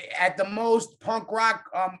that. At the most punk rock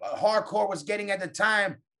hardcore was getting at the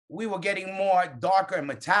time, we were getting more darker and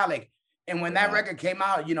metallic. And when that record came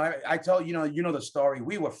out, I told the story.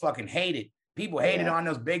 We were fucking hated. People hated on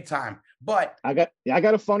us big time. But I got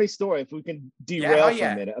a funny story if we can derail for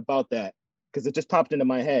a minute about that, because it just popped into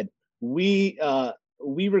my head.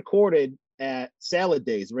 We recorded at Salad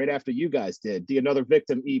Days right after you guys did the Another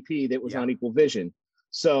Victim EP that was on Equal Vision.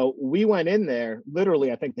 So we went in there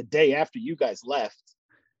literally, I think the day after you guys left,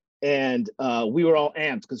 and we were all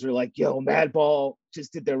amped because we're like, yo, Madball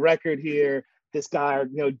just did their record here. This guy,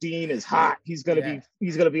 Dean is hot. He's gonna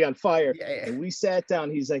be on fire. And we sat down.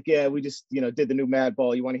 He's like, yeah, we just did the new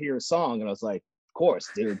Madball. You want to hear a song? And I was like, of course,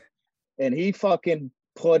 dude. And he fucking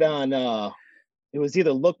put on it was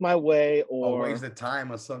either Look My Way or Waste the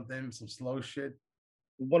Time or something, some slow shit.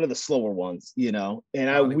 One of the slower ones,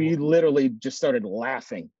 and we literally just started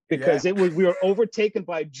laughing because we were overtaken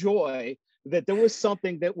by joy that there was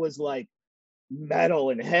something that was like metal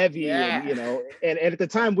and heavy, and at the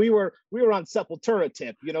time we were on Sepultura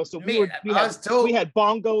tip, so we had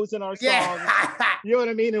bongos in our songs, you know what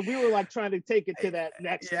I mean, and we were like trying to take it to that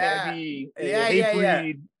next heavy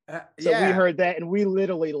Hatebreed. So we heard that and we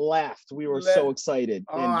literally laughed. We were so excited.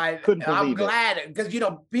 And couldn't believe I'm glad because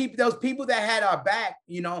those people that had our back,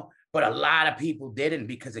 but a lot of people didn't,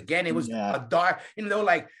 because again, it was a dark,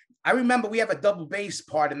 like I remember we have a double bass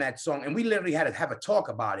part in that song, and we literally had to have a talk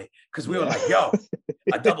about it because we were like, yo,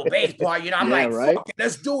 a double bass part, I'm like, fuck it,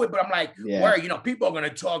 let's do it. But I'm like, where, people are gonna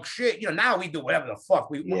talk shit. Now we do whatever the fuck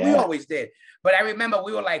we always did. But I remember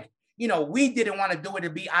we were like, we didn't want to do it to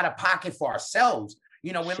be out of pocket for ourselves.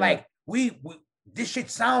 We're like, we this shit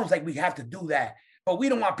sounds like we have to do that, but we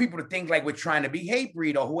don't want people to think like we're trying to be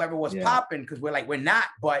Hatebreed or whoever was popping, because we're not.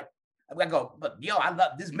 But I go, but yo, I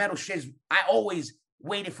love this metal shit. I always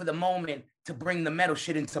waited for the moment to bring the metal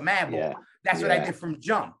shit into Madball. That's what I did from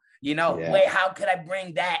jump. Wait, how could I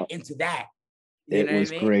bring that into that? It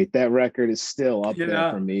was great. That record is still up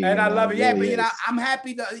there for me. And I love it. Yeah, really but I'm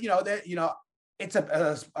happy that that it's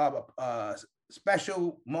a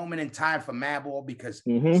special moment in time for Madball because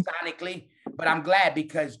sonically, but I'm glad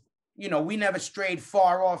because we never strayed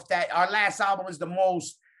far off that. Our last album is the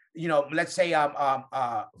most let's say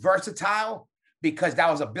versatile, because that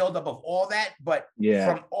was a buildup of all that. But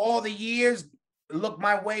from all the years, Look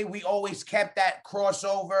My Way, we always kept that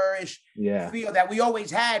crossover-ish feel that we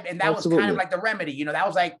always had, and that was kind of like the remedy. That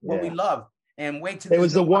was like what we loved. And wait till it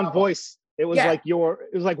was the one voice. It was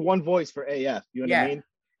like one voice for AF. You know what I mean?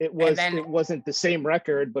 It wasn't the same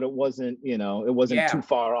record, but it wasn't, it wasn't too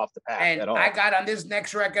far off the path at all. I got on this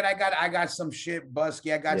next record, I got some shit,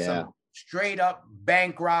 Buske. I got some straight up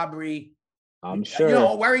bank robbery. I'm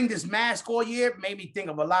sure. Wearing this mask all year made me think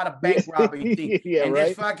of a lot of bank robbery things.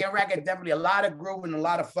 This fucking record, definitely a lot of groove and a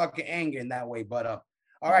lot of fucking anger in that way. But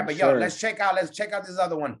all right, but let's check out this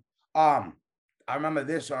other one. I remember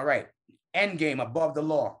this. All right. Endgame, Above the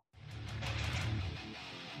Law.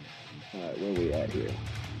 All right, where we at here?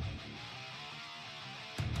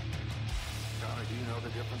 Connor, do you know the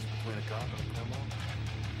difference between a cop and a criminal?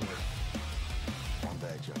 One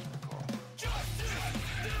bad judgment call.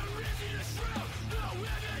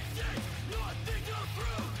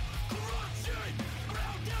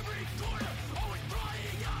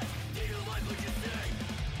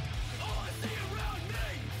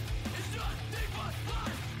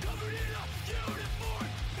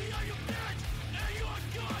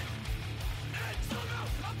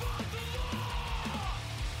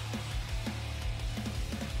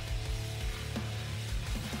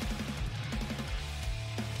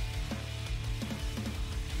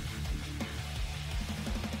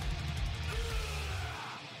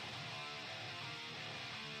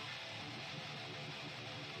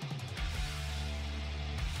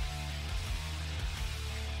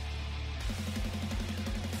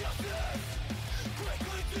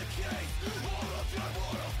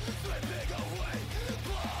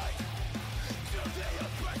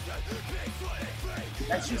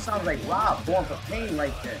 That shit sounds like Rob, Born for Pain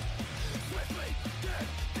right there.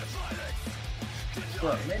 For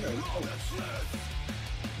a minute.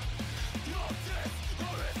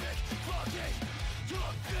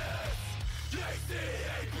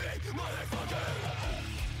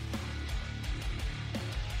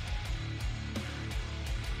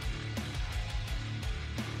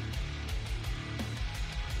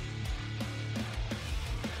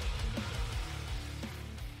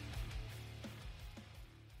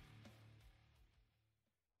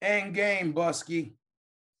 Endgame, Buske.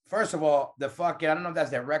 First of all, the fucking, I don't know if that's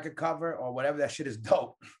their record cover or whatever. That shit is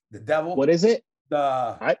dope. The devil. What is it?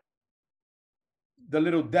 The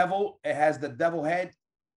little devil. It has the devil head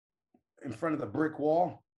in front of the brick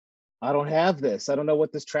wall. I don't have this. I don't know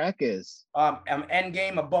what this track is.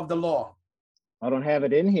 Endgame, Above the Law. I don't have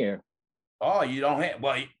it in here. Oh, you don't have?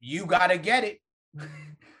 Well, you gotta get it.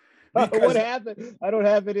 What happened? I don't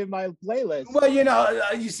have it in my playlist. Well,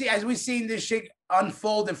 you see, as we've seen this shit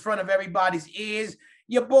unfold in front of everybody's ears,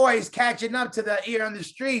 your boy is catching up to the ear on the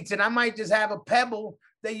streets, and I might just have a pebble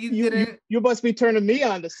that you didn't. You must be turning me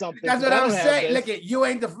on to something. That's what I'm saying. Look, you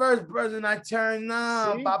ain't the first person I turned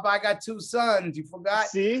on. Papa, I got 2 sons. You forgot?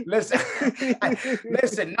 See? Listen,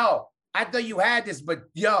 listen. No, I thought you had this, but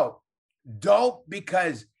dope,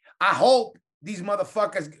 because I hope these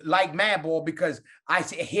motherfuckers like Madball, because I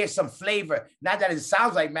hear some flavor. Not that it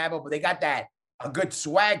sounds like Madball, but they got a good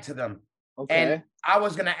swag to them. Okay. And I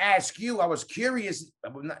was gonna ask you. I was curious.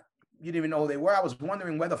 You didn't even know who they were. I was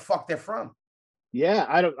wondering where the fuck they're from. Yeah,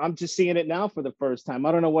 I'm just seeing it now for the first time.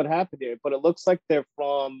 I don't know what happened here, but it looks like they're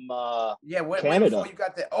from Canada. Before you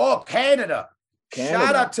got that. Oh, Canada.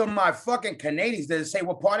 Shout out to my fucking Canadians. Did it say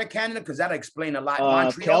what part of Canada? Because that'll explain a lot.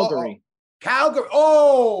 Montreal. Calgary. Calgary.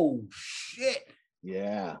 Oh shit.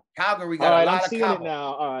 Yeah. Calgary got a lot of seeing it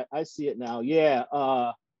now. All right, I see it now. Yeah.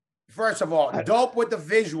 First of all, dope with the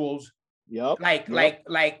visuals. Yep. Like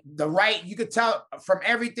the right, you could tell from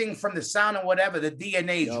everything, from the sound and whatever, the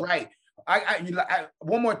DNA is right.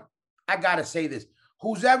 One more, I gotta say this.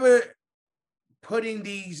 Who's ever putting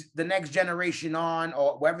the next generation on,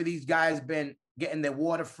 or wherever these guys been getting their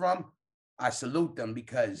water from, I salute them,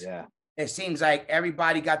 because it seems like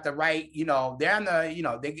everybody got the right, they're on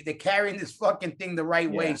the, they're carrying this fucking thing the right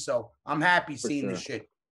way. So I'm happy seeing this shit.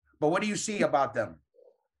 But what do you see about them?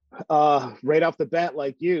 Right off the bat,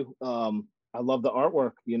 like you, I love the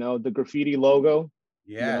artwork, the graffiti logo,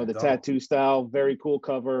 the tattoo style, very cool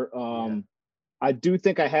cover. I do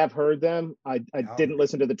think I have heard them. I didn't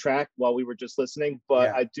listen to the track while we were just listening,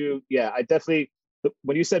 but I do. Yeah, I definitely,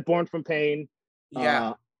 when you said Born from Pain,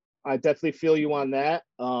 I definitely feel you on that.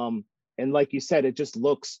 And like you said, it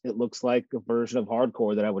looks like a version of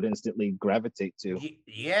hardcore that I would instantly gravitate to.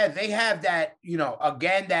 Yeah, they have that,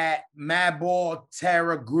 again, that Madball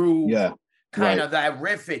Terror groove, kind of that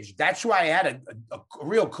riffage. That's why I had a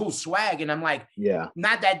real cool swag. And I'm like,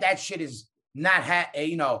 not that shit is not,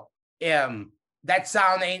 that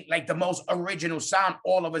sound ain't like the most original sound.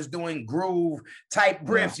 All of us doing groove type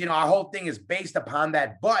riffs, our whole thing is based upon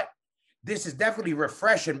that. But this is definitely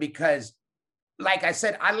refreshing, because like I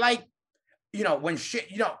said, I like, when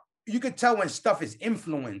shit, you could tell when stuff is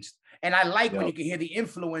influenced And I like when you can hear the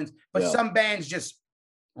influence, but some bands just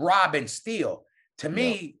rob and steal. To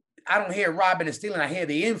me, I don't hear robbing and stealing. I hear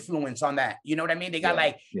the influence on that. You know what I mean? They got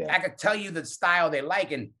I could tell you the style they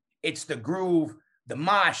like, and it's the groove, the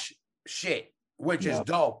mosh shit, which is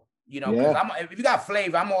dope. You know, because if you got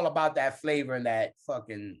flavor, I'm all about that flavor and that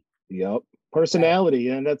fucking personality,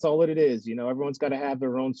 and that's all it is. You know, everyone's got to have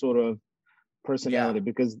their own sort of personality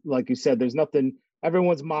because, like you said, there's nothing.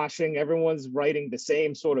 Everyone's moshing, everyone's writing the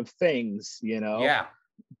same sort of things. You know,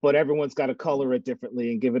 but everyone's got to color it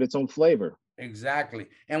differently and give it its own flavor. Exactly.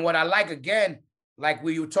 And what I like, again, like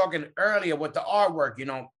we were talking earlier with the artwork, you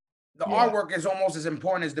know, the artwork is almost as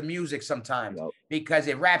important as the music sometimes because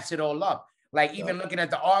it wraps it all up. Like even looking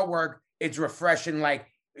at the artwork, it's refreshing. Like,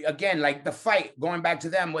 again, like the fight, going back to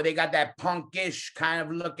them where they got that punkish kind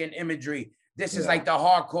of looking imagery. This is like the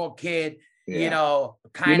hardcore kid, you know,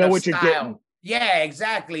 kind of style. Yeah,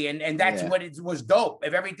 exactly. And that's what it was dope.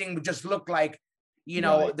 If everything would just look like, you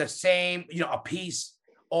know, the same, you know, a piece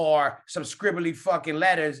or some scribbly fucking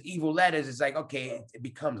letters, evil letters, it's like, okay, it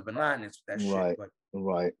becomes bananas, that shit.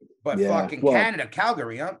 But fucking Canada,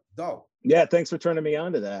 Calgary, huh? Dope. Yeah, thanks for turning me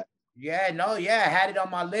on to that. Yeah, I had it on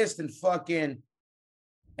my list and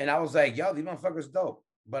I was like, yo, these motherfuckers dope.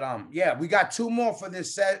 But yeah, we got 2 more for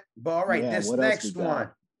this set. But all right, this next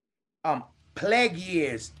one, Plague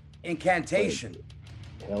Years, Incantation.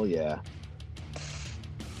 Hell yeah.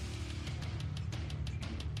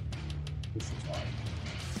 This is hard.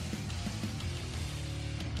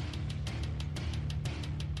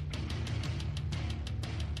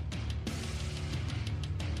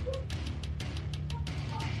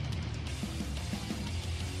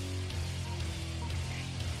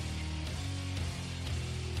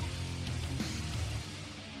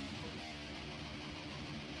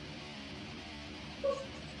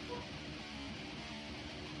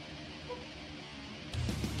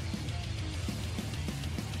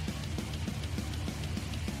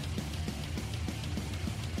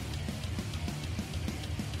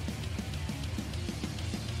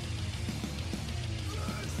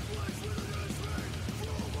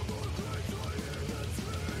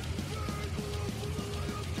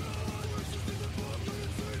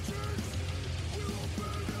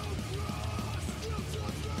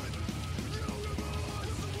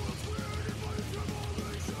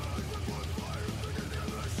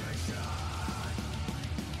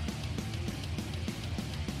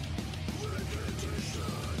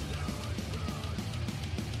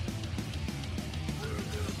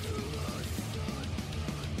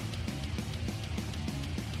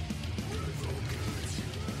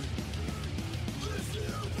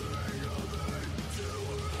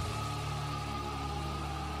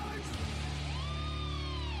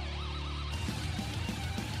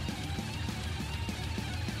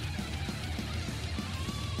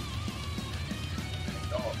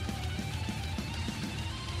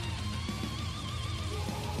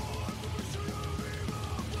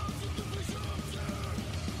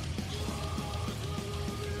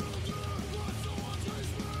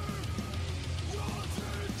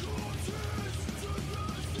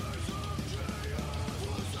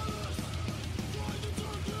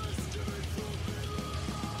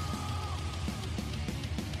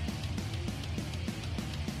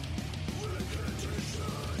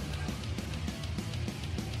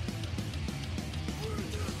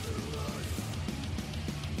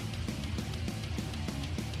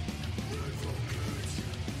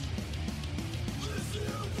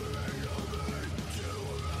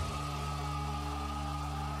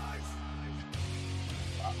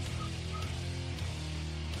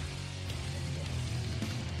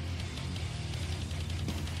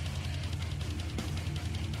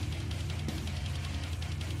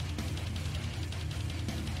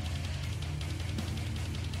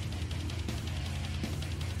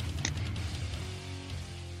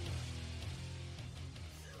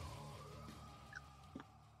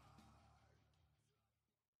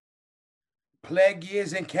 Plague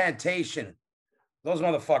Years, Incantation. Those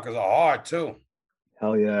motherfuckers are hard too.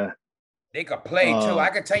 Hell yeah. They could play too. I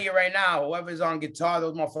can tell you right now, whoever's on guitar,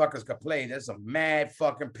 those motherfuckers could play. There's some mad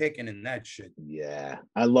fucking picking in that shit. Yeah,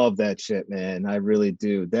 I love that shit, man. I really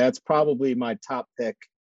do. That's probably my top pick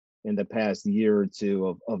in the past year or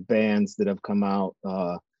two of bands that have come out.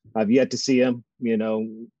 I've yet to see them. You know,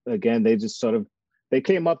 again, they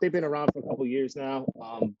came up. They've been around for a couple years now.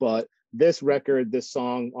 But this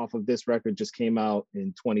song off of this record just came out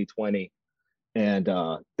in 2020. And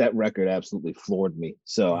that record absolutely floored me.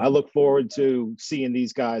 So I look forward to seeing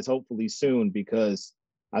these guys hopefully soon because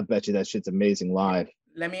I bet you that shit's amazing live.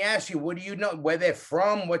 Let me ask you, what do you know? Where they're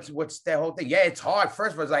from? What's their whole thing? Yeah, it's hard.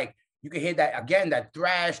 First of all, it's like you can hear that again, that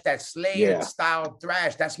thrash, that Slayer style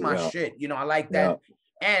thrash. That's my shit. You know, I like that.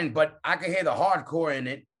 But I can hear the hardcore in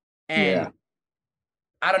it. And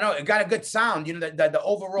I don't know, it got a good sound. You know, the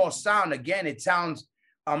overall sound, again, it sounds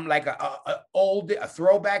like a old, a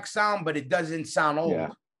throwback sound, but it doesn't sound old.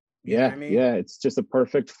 You know what I mean? Yeah, it's just a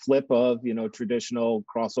perfect flip of, you know, traditional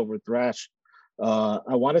crossover thrash.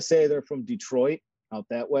 I want to say they're from Detroit, out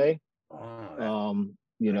that way.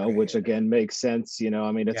 You know, which again makes sense. You know,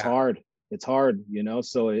 I mean, it's hard. It's hard, you know,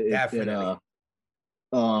 so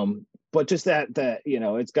but just that, you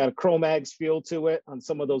know, it's got a Cro-Mags feel to it on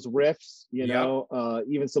some of those riffs, you know,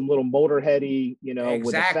 even some little Motorheady, you know.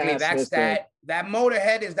 Exactly. That's that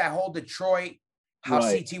Motorhead is that whole Detroit, how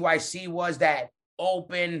CTYC was that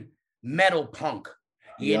open metal punk.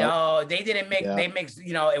 You know, they didn't make, they mixed,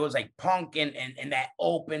 you know, it was like punk and that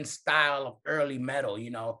open style of early metal,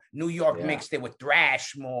 you know. New York mixed it with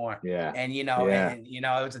thrash more. And, you know, and, you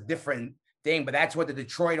know, it was a different thing, but that's what the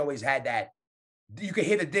Detroit always had, that you could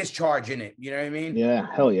hear the discharge in it. You know what I mean? Yeah,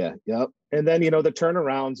 hell yeah. Yep. And then, you know, the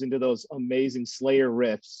turnarounds into those amazing Slayer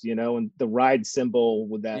riffs, you know, and the ride cymbal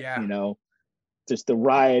with that, you know, just the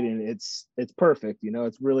ride, and it's perfect. You know,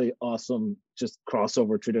 it's really awesome, just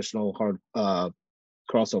crossover, traditional hard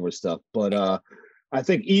crossover stuff. But I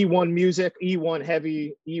think E1 Music, E1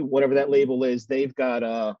 Heavy, whatever that label is, they've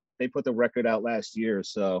got they put the record out last year,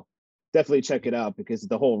 so definitely check it out, because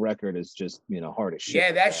the whole record is just, you know, hard as shit.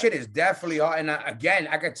 Yeah, that shit is definitely hard. And again,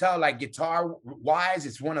 I could tell, like, guitar wise,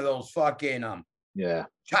 it's one of those fucking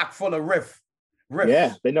chock full of riffs.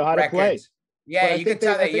 Yeah, they know how to play. Yeah, you can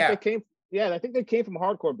tell that. I think they came from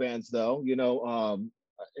hardcore bands, though. You know,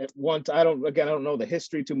 at once, I don't know the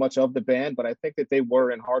history too much of the band, but I think that they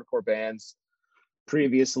were in hardcore bands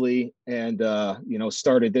previously, and you know,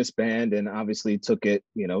 started this band, and obviously took it,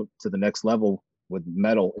 you know, to the next level with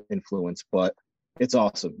metal influence. But it's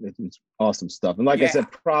awesome. It's awesome stuff. And like I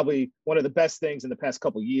said, probably one of the best things in the past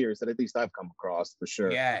couple of years that at least I've come across, for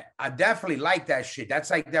sure. Yeah, I definitely like that shit.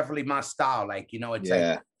 That's like definitely my style. Like, you know, it's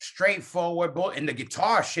like straightforward, and the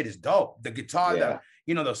guitar shit is dope. The guitar,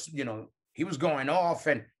 you know, he was going off,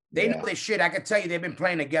 and they know their shit. I can tell you, they've been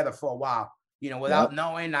playing together for a while, you know, without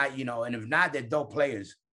knowing. You know, and if not, they're dope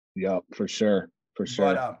players. Yep, for sure. But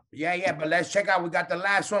but let's check out. We got the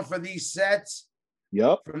last one for these sets.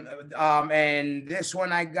 Yep. And this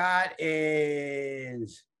one I got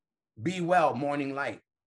is Be Well, Morning Light.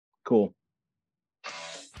 Cool.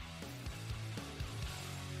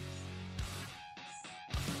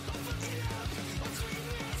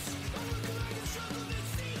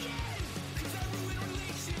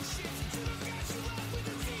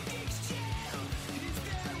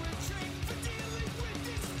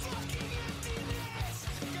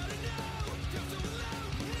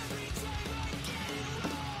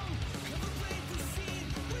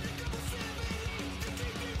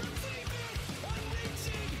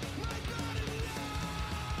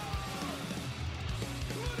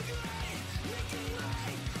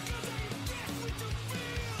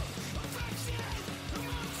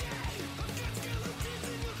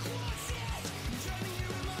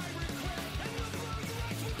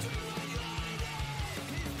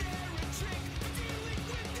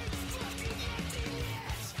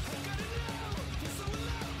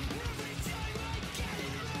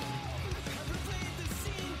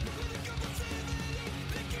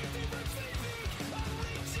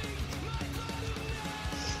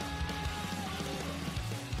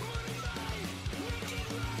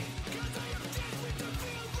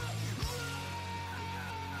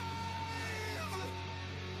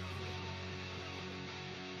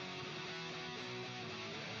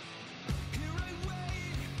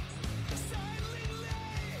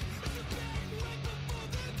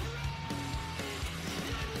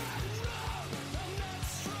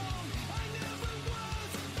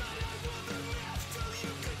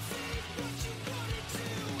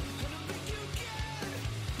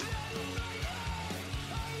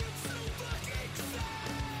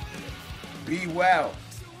 Be Well,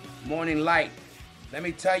 Morning Light. Let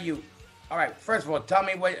me tell you. All right, first of all, tell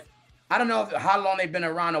me what. I don't know how long they've been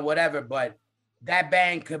around or whatever, but that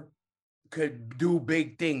band could do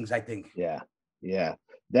big things, I think. Yeah.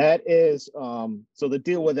 That is so the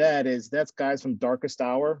deal with that is that's guys from Darkest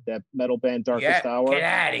Hour, that metal band Darkest Hour. Get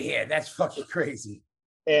out of here. That's fucking crazy.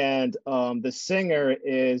 And the singer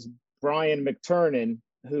is Brian McTernan,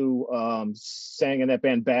 who sang in that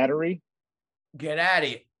band Battery. Get out of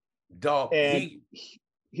here. Dope. And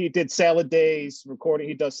he did Salad Days recording.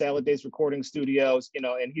 He does Salad Days recording studios, you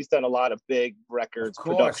know, and he's done a lot of big records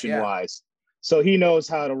production wise. So he knows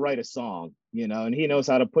how to write a song, you know, and he knows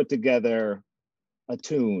how to put together a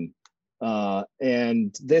tune.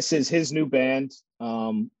 And this is his new band.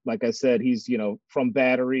 Like I said, he's, from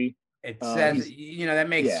Battery. It says, that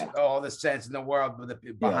makes all the sense in the world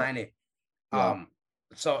behind it.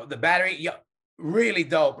 So the Battery, really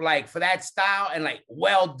dope. Like for that style and like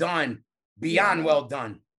well done, beyond well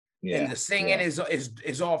done. And the singing is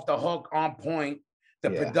off the hook, on point. The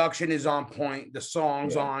production is on point. The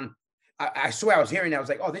songs on. I swear I was hearing that. I was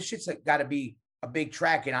like, oh, this shit's got to be a big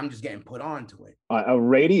track, and I'm just getting put on to it. A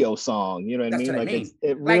radio song, you know what I mean? What I mean.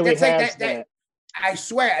 It really has like that. I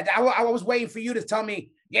swear, I was waiting for you to tell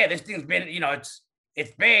me, yeah, this thing's been,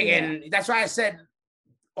 it's big, and that's why I said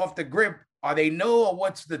off the grip, are they new or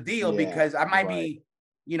what's the deal? Because I might be,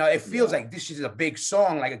 it feels like this is a big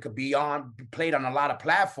song, like it could be played on a lot of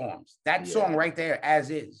platforms. That song right there, as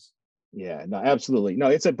is. Yeah, no, absolutely. No,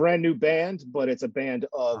 it's a brand new band, but it's a band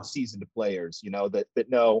of seasoned players, that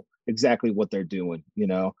know exactly what they're doing,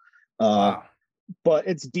 But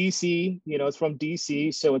it's DC, it's from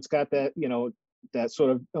DC. So it's got that, that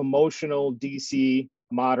sort of emotional DC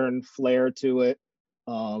modern flair to it.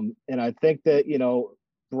 And I think that,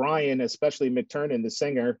 Brian, especially McTurnan, the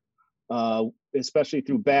singer, especially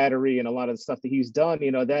through Battery and a lot of the stuff that he's done,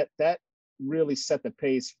 that really set the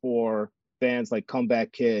pace for bands like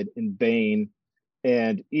Comeback Kid and Bane,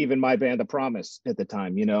 and even my band The Promise at the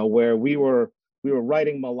time, where we were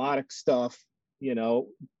writing melodic stuff,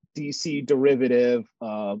 DC derivative,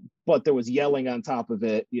 but there was yelling on top of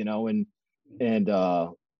it, and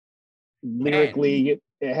lyrically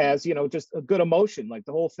it has, just a good emotion, like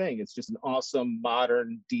the whole thing. It's just an awesome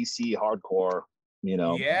modern DC hardcore,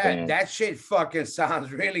 band. That shit fucking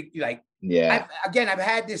sounds really like, I've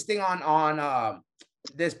had this thing on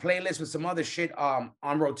this playlist with some other shit on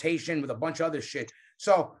rotation with a bunch of other shit.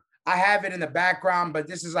 So I have it in the background, but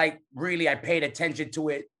this is like really, I paid attention to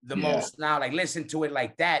it the most now, like listen to it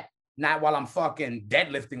like that, not while I'm fucking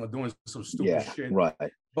deadlifting or doing some stupid shit. Right.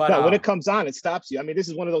 But no, when it comes on, it stops you. I mean, this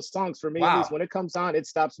is one of those songs for me, at least when it comes on, it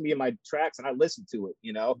stops me in my tracks and I listen to it,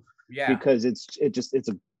 because it's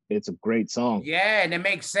a great song. Yeah, and it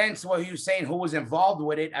makes sense what you were saying, who was involved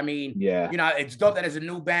with it. I mean, it's dope that it's a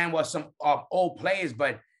new band with some old players,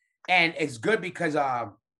 and it's good because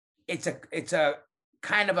it's a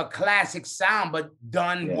kind of a classic sound, but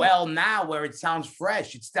done well now, where it sounds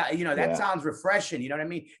fresh. It's that sounds refreshing. You know what I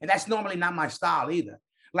mean? And that's normally not my style either.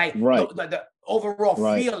 Like the overall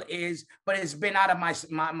feel is, but it's been out of my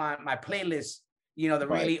playlist. The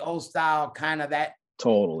really old style kind of that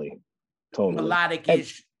totally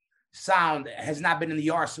melodic-ish sound has not been in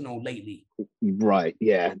the arsenal lately. Right.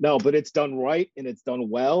 Yeah. No, but it's done right and it's done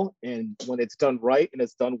well. And when it's done right and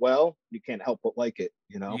it's done well, you can't help but like it,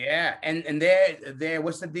 Yeah. And they're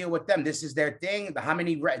what's the deal with them? This is their thing.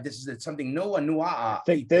 This is something new, a new I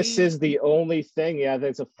think EP? This is the only thing. Yeah,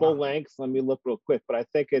 there's a full length. Let me look real quick, but I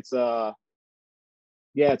think it's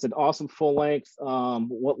it's an awesome full length.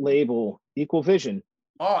 What label? Equal Vision.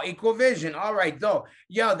 Oh, Equal Vision. All right, though.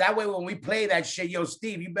 Yo, that way when we play that shit, yo,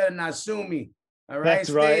 Steve, you better not sue me. All right, that's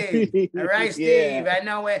Steve. Right. All right, Steve. I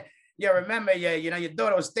know it. Yeah, remember, your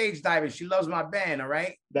daughter was stage diving. She loves my band, all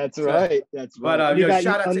right? That's right. That's right. But you got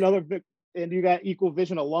and you got Equal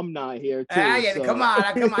Vision alumni here too. So. Come on.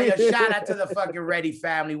 Yo, shout out to the fucking Ready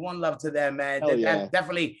family. One love to them, man. That's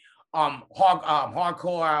definitely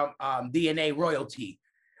hardcore DNA royalty.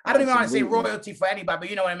 I don't even want to say royalty for anybody, but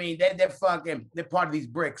you know what I mean? They're part of these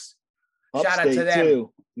bricks. Shout out to them.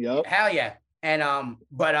 Too. Yep. Hell yeah. And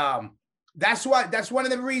that's one of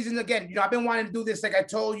the reasons, again, I've been wanting to do this, like I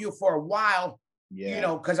told you, for a while.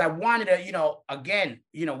 Yeah. Because I wanted to, again,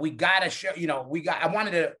 we gotta show, I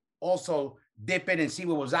wanted to also dip in and see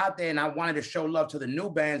what was out there, and I wanted to show love to the new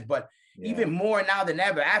bands, but even more now than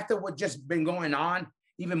ever, after what just been going on,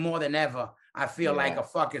 even more than ever, I feel like a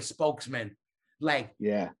fucking spokesman. Like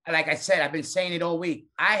I said, I've been saying it all week.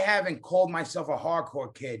 I haven't called myself a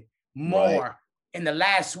hardcore kid more in the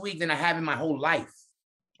last week than I have in my whole life.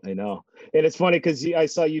 I know. And it's funny because I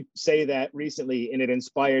saw you say that recently, and it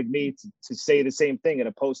inspired me to say the same thing in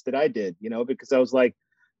a post that I did, because I was like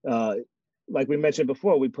we mentioned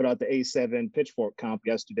before, we put out the A7 Pitchfork comp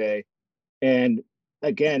yesterday. And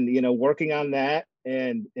again, working on that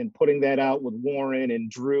and putting that out with Warren and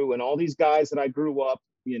Drew and all these guys that I grew up,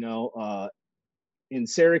 in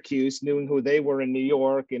Syracuse, knowing who they were in New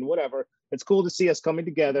York and whatever. It's cool to see us coming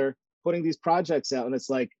together, putting these projects out. And it's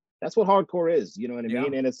like, that's what hardcore is, you know what I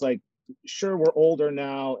mean? And it's like, sure, we're older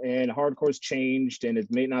now and hardcore's changed and it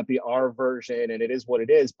may not be our version and it is what it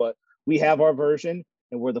is, but we have our version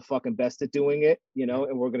and we're the fucking best at doing it,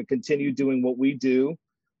 and we're going to continue doing what we do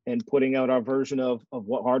and putting out our version of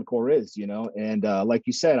what hardcore is, and like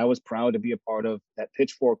you said, I was proud to be a part of that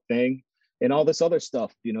Pitchfork thing. and all this other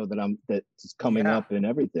stuff, you know, that's coming up and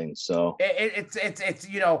everything. So it's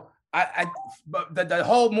you know, but the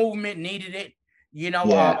whole movement needed it, you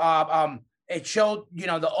know. It showed, you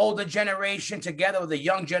know, the older generation together with the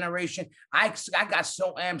young generation. I got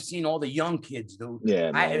so amped seeing all the young kids, dude.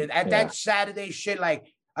 Yeah, man. That Saturday shit,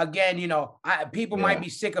 like, again, you know, people might be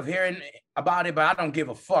sick of hearing about it, but I don't give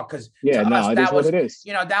a fuck, because that was,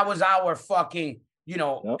 you know, that was our fucking, you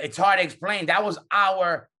know, it's hard to explain. That was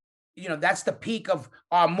our, you know, that's the peak of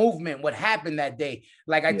our movement, what happened that day.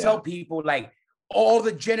 Like I tell people, like, all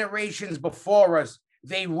the generations before us,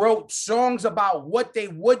 they wrote songs about what they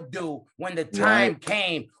would do when the time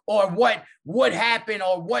came, or what would happen,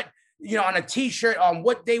 or what, you know, on a t-shirt, on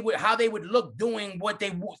what they would, how they would look doing what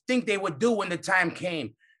they think they would do when the time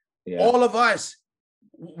came. All of us,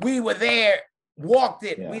 we were there, walked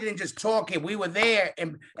it. We didn't just talk it. We were there,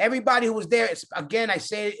 and everybody who was there, again, I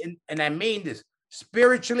say it, and I mean this,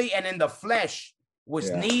 spiritually and in the flesh, was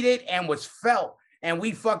needed and was felt. And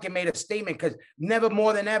we fucking made a statement, because never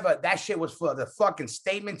more than ever, that shit was for the fucking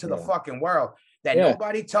statement to the fucking world, that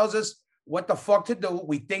nobody tells us what the fuck to do.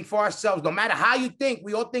 We think for ourselves. No matter how you think,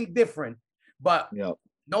 we all think different, but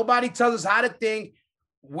nobody tells us how to think.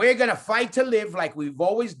 We're going to fight to live like we've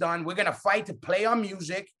always done. We're going to fight to play our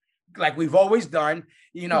music like we've always done.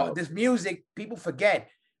 You know, this music, people forget.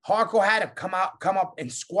 Hardcore had to come up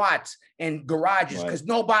in squats and garages, because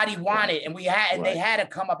nobody wanted, and they had to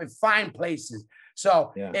come up and find places.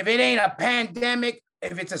 So if it ain't a pandemic,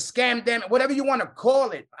 if it's a scamdemic, whatever you want to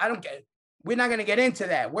call it, I don't get. We're not gonna get into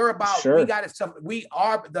that. We're about we got to. We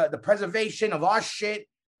are the preservation of our shit.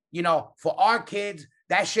 You know, for our kids,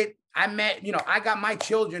 that shit. I met. You know, I got my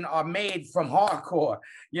children are made from hardcore.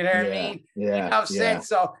 You know what I mean? Yeah. You know what I'm saying?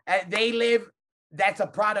 So they live. That's a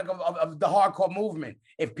product of the hardcore movement.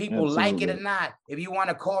 If people like it or not, if you want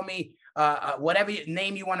to call me whatever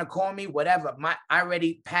name you want to call me, whatever, I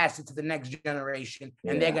already passed it to the next generation,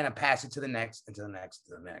 and they're gonna pass it to the next, and to the next,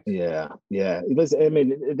 to the next. It was, I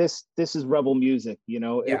mean, this is rebel music. You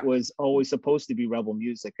know, it was always supposed to be rebel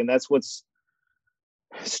music, and that's what's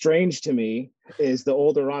strange to me, is the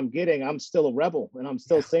older I'm getting, I'm still a rebel, and I'm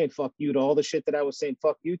still saying fuck you to all the shit that I was saying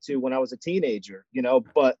fuck you to when I was a teenager, you know.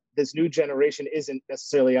 But this new generation isn't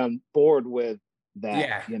necessarily on board with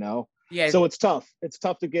that, you know. So it's tough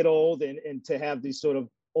to get old and to have these sort of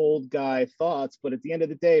old guy thoughts. But at the end of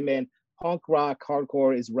the day, man, punk rock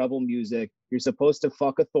hardcore is rebel music. You're supposed to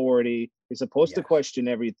fuck authority. You're supposed to question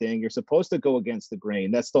everything. You're supposed to go against the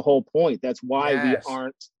grain. That's the whole point. That's why we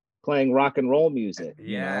aren't playing rock and roll music.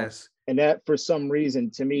 You know? And that, for some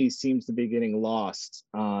reason, to me, seems to be getting lost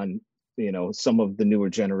on, you know, some of the newer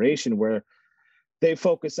generation, where they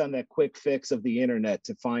focus on that quick fix of the internet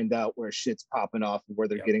to find out where shit's popping off and where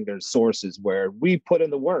they're getting their sources, where we put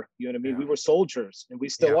in the work. You know what I mean? We were soldiers, and we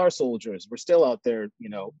still are soldiers. We're still out there, you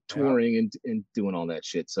know, touring and doing all that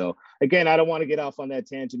shit. So again, I don't want to get off on that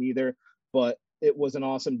tangent either, but it was an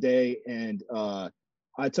awesome day. And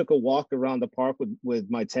I took a walk around the park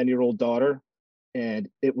with my 10-year-old daughter, and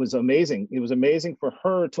it was amazing. It was amazing for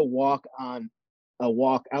her to walk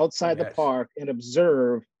outside the park and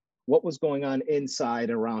observe what was going on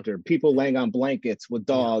inside around her. People laying on blankets with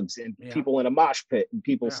dogs, and people in a mosh pit, and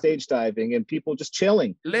people stage diving, and people just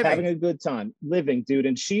chilling, having a good time, living, dude.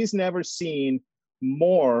 And she's never seen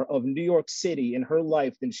more of New York City in her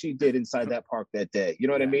life than she did inside that park that day. You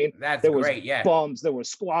know what I mean? There was bums, there were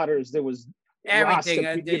squatters, there was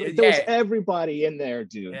everything. There was everybody in there,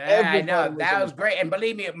 dude. I know. That was great. And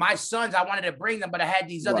believe me, my sons, I wanted to bring them, but I had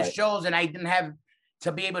these other shows, and I didn't have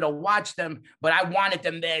to be able to watch them, but I wanted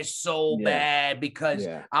them there so bad, because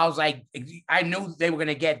I was like, I knew they were going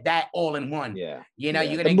to get that all in one. You know,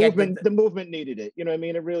 you're going to get the movement needed it. You know what I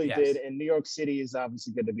mean? It really did. And New York City is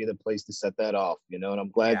obviously going to be the place to set that off, you know, and I'm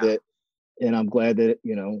glad that,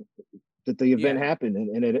 you know, that the event happened,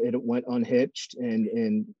 and it went unhitched,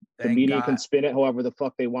 and the media can spin it however the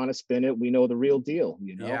fuck they want to spin it. We know the real deal,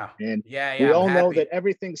 you know. We all know that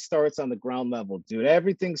everything starts on the ground level, dude.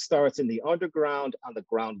 Everything starts in the underground on the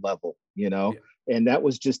ground level, you know. And that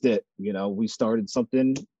was just it, you know. We started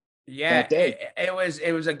something that day. It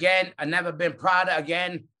was again, I never been prouder.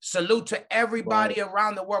 Again, salute to everybody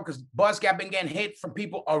around the world, because Buske have been getting hit from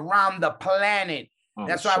people around the planet.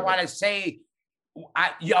 That's why I want to say,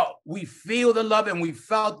 we feel the love, and we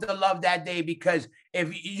felt the love that day, because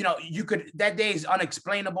if you know, you could, that day is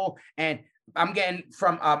unexplainable. And I'm getting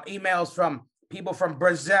from emails from people from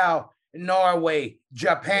Brazil, Norway,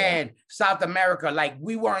 Japan, South America. Like,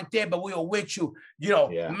 we weren't there, but we were with you. You know,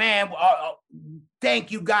 man,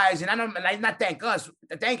 thank you guys. And I don't like, not thank us,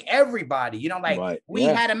 thank everybody. You know, like we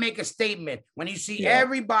had to make a statement when you see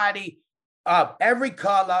everybody, every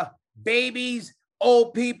color, babies,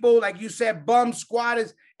 old people, like you said, bum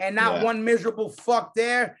squatters, and not one miserable fuck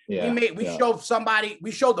there. Yeah. We showed somebody,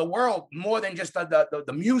 we showed the world more than just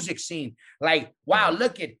the music scene. Like, wow,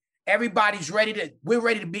 look at everybody's we're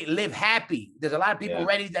ready to live happy. There's a lot of people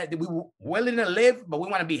ready that we willing to live, but we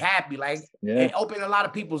want to be happy. Like, it opened a lot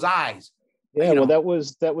of people's eyes. Yeah, well, that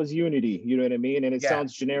was unity. You know what I mean? And it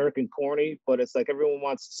sounds generic and corny, but it's like everyone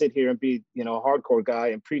wants to sit here and be, you know, a hardcore guy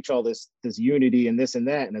and preach all this unity and this and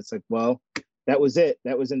that. And it's like, well, that was it.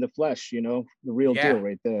 That was in the flesh, you know, the real deal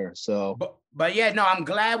right there. So, but yeah, no, I'm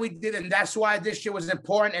glad we did it, and that's why this shit was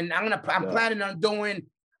important. And I'm planning on doing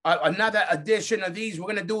another edition of these. We're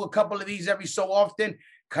gonna do a couple of these every so often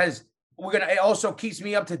because it also keeps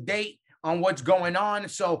me up to date on what's going on.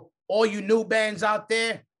 So all you new bands out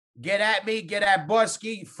there, get at me, get at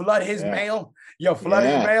Buske, flood his mail. Flood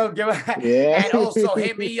his mail, and also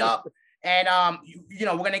hit me up. And you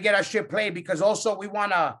know, we're gonna get our shit played because also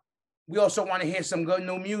we also want to hear some good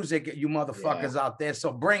new music, you motherfuckers out there.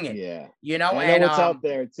 So bring it. Yeah. You know, I know it's out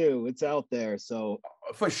there too. It's out there. So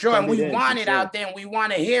for sure. And we want it out there and we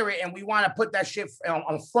want to hear it and we want to put that shit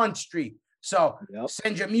on Front Street. So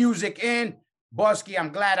send your music in. Buske, I'm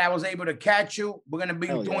glad I was able to catch you. We're gonna be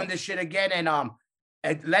doing this shit again and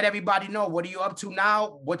let everybody know what are you up to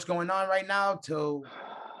now? What's going on right now?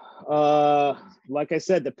 Like I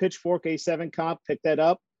said, the Pitchfork A7 comp, pick that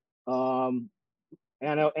up. And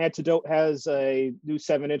I know Antidote has a new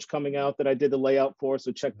 7-inch coming out that I did the layout for,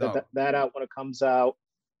 so check that out when it comes out.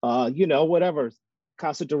 You know, whatever,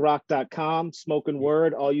 CasaDeRock.com, Smoking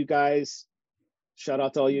Word, all you guys, shout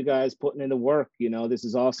out to all you guys putting in the work. You know, this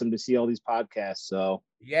is awesome to see all these podcasts. So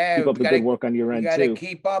keep up the good work on your end too. You gotta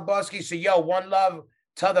keep up, Buske. So one love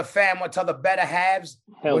to the fam, to the better halves.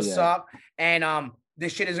 What's up? And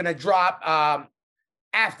this shit is gonna drop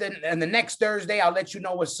and the next Thursday. I'll let you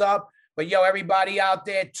know what's up. But everybody out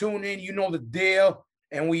there, tune in. You know the deal.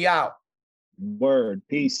 And we out. Word.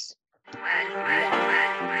 Peace. Word.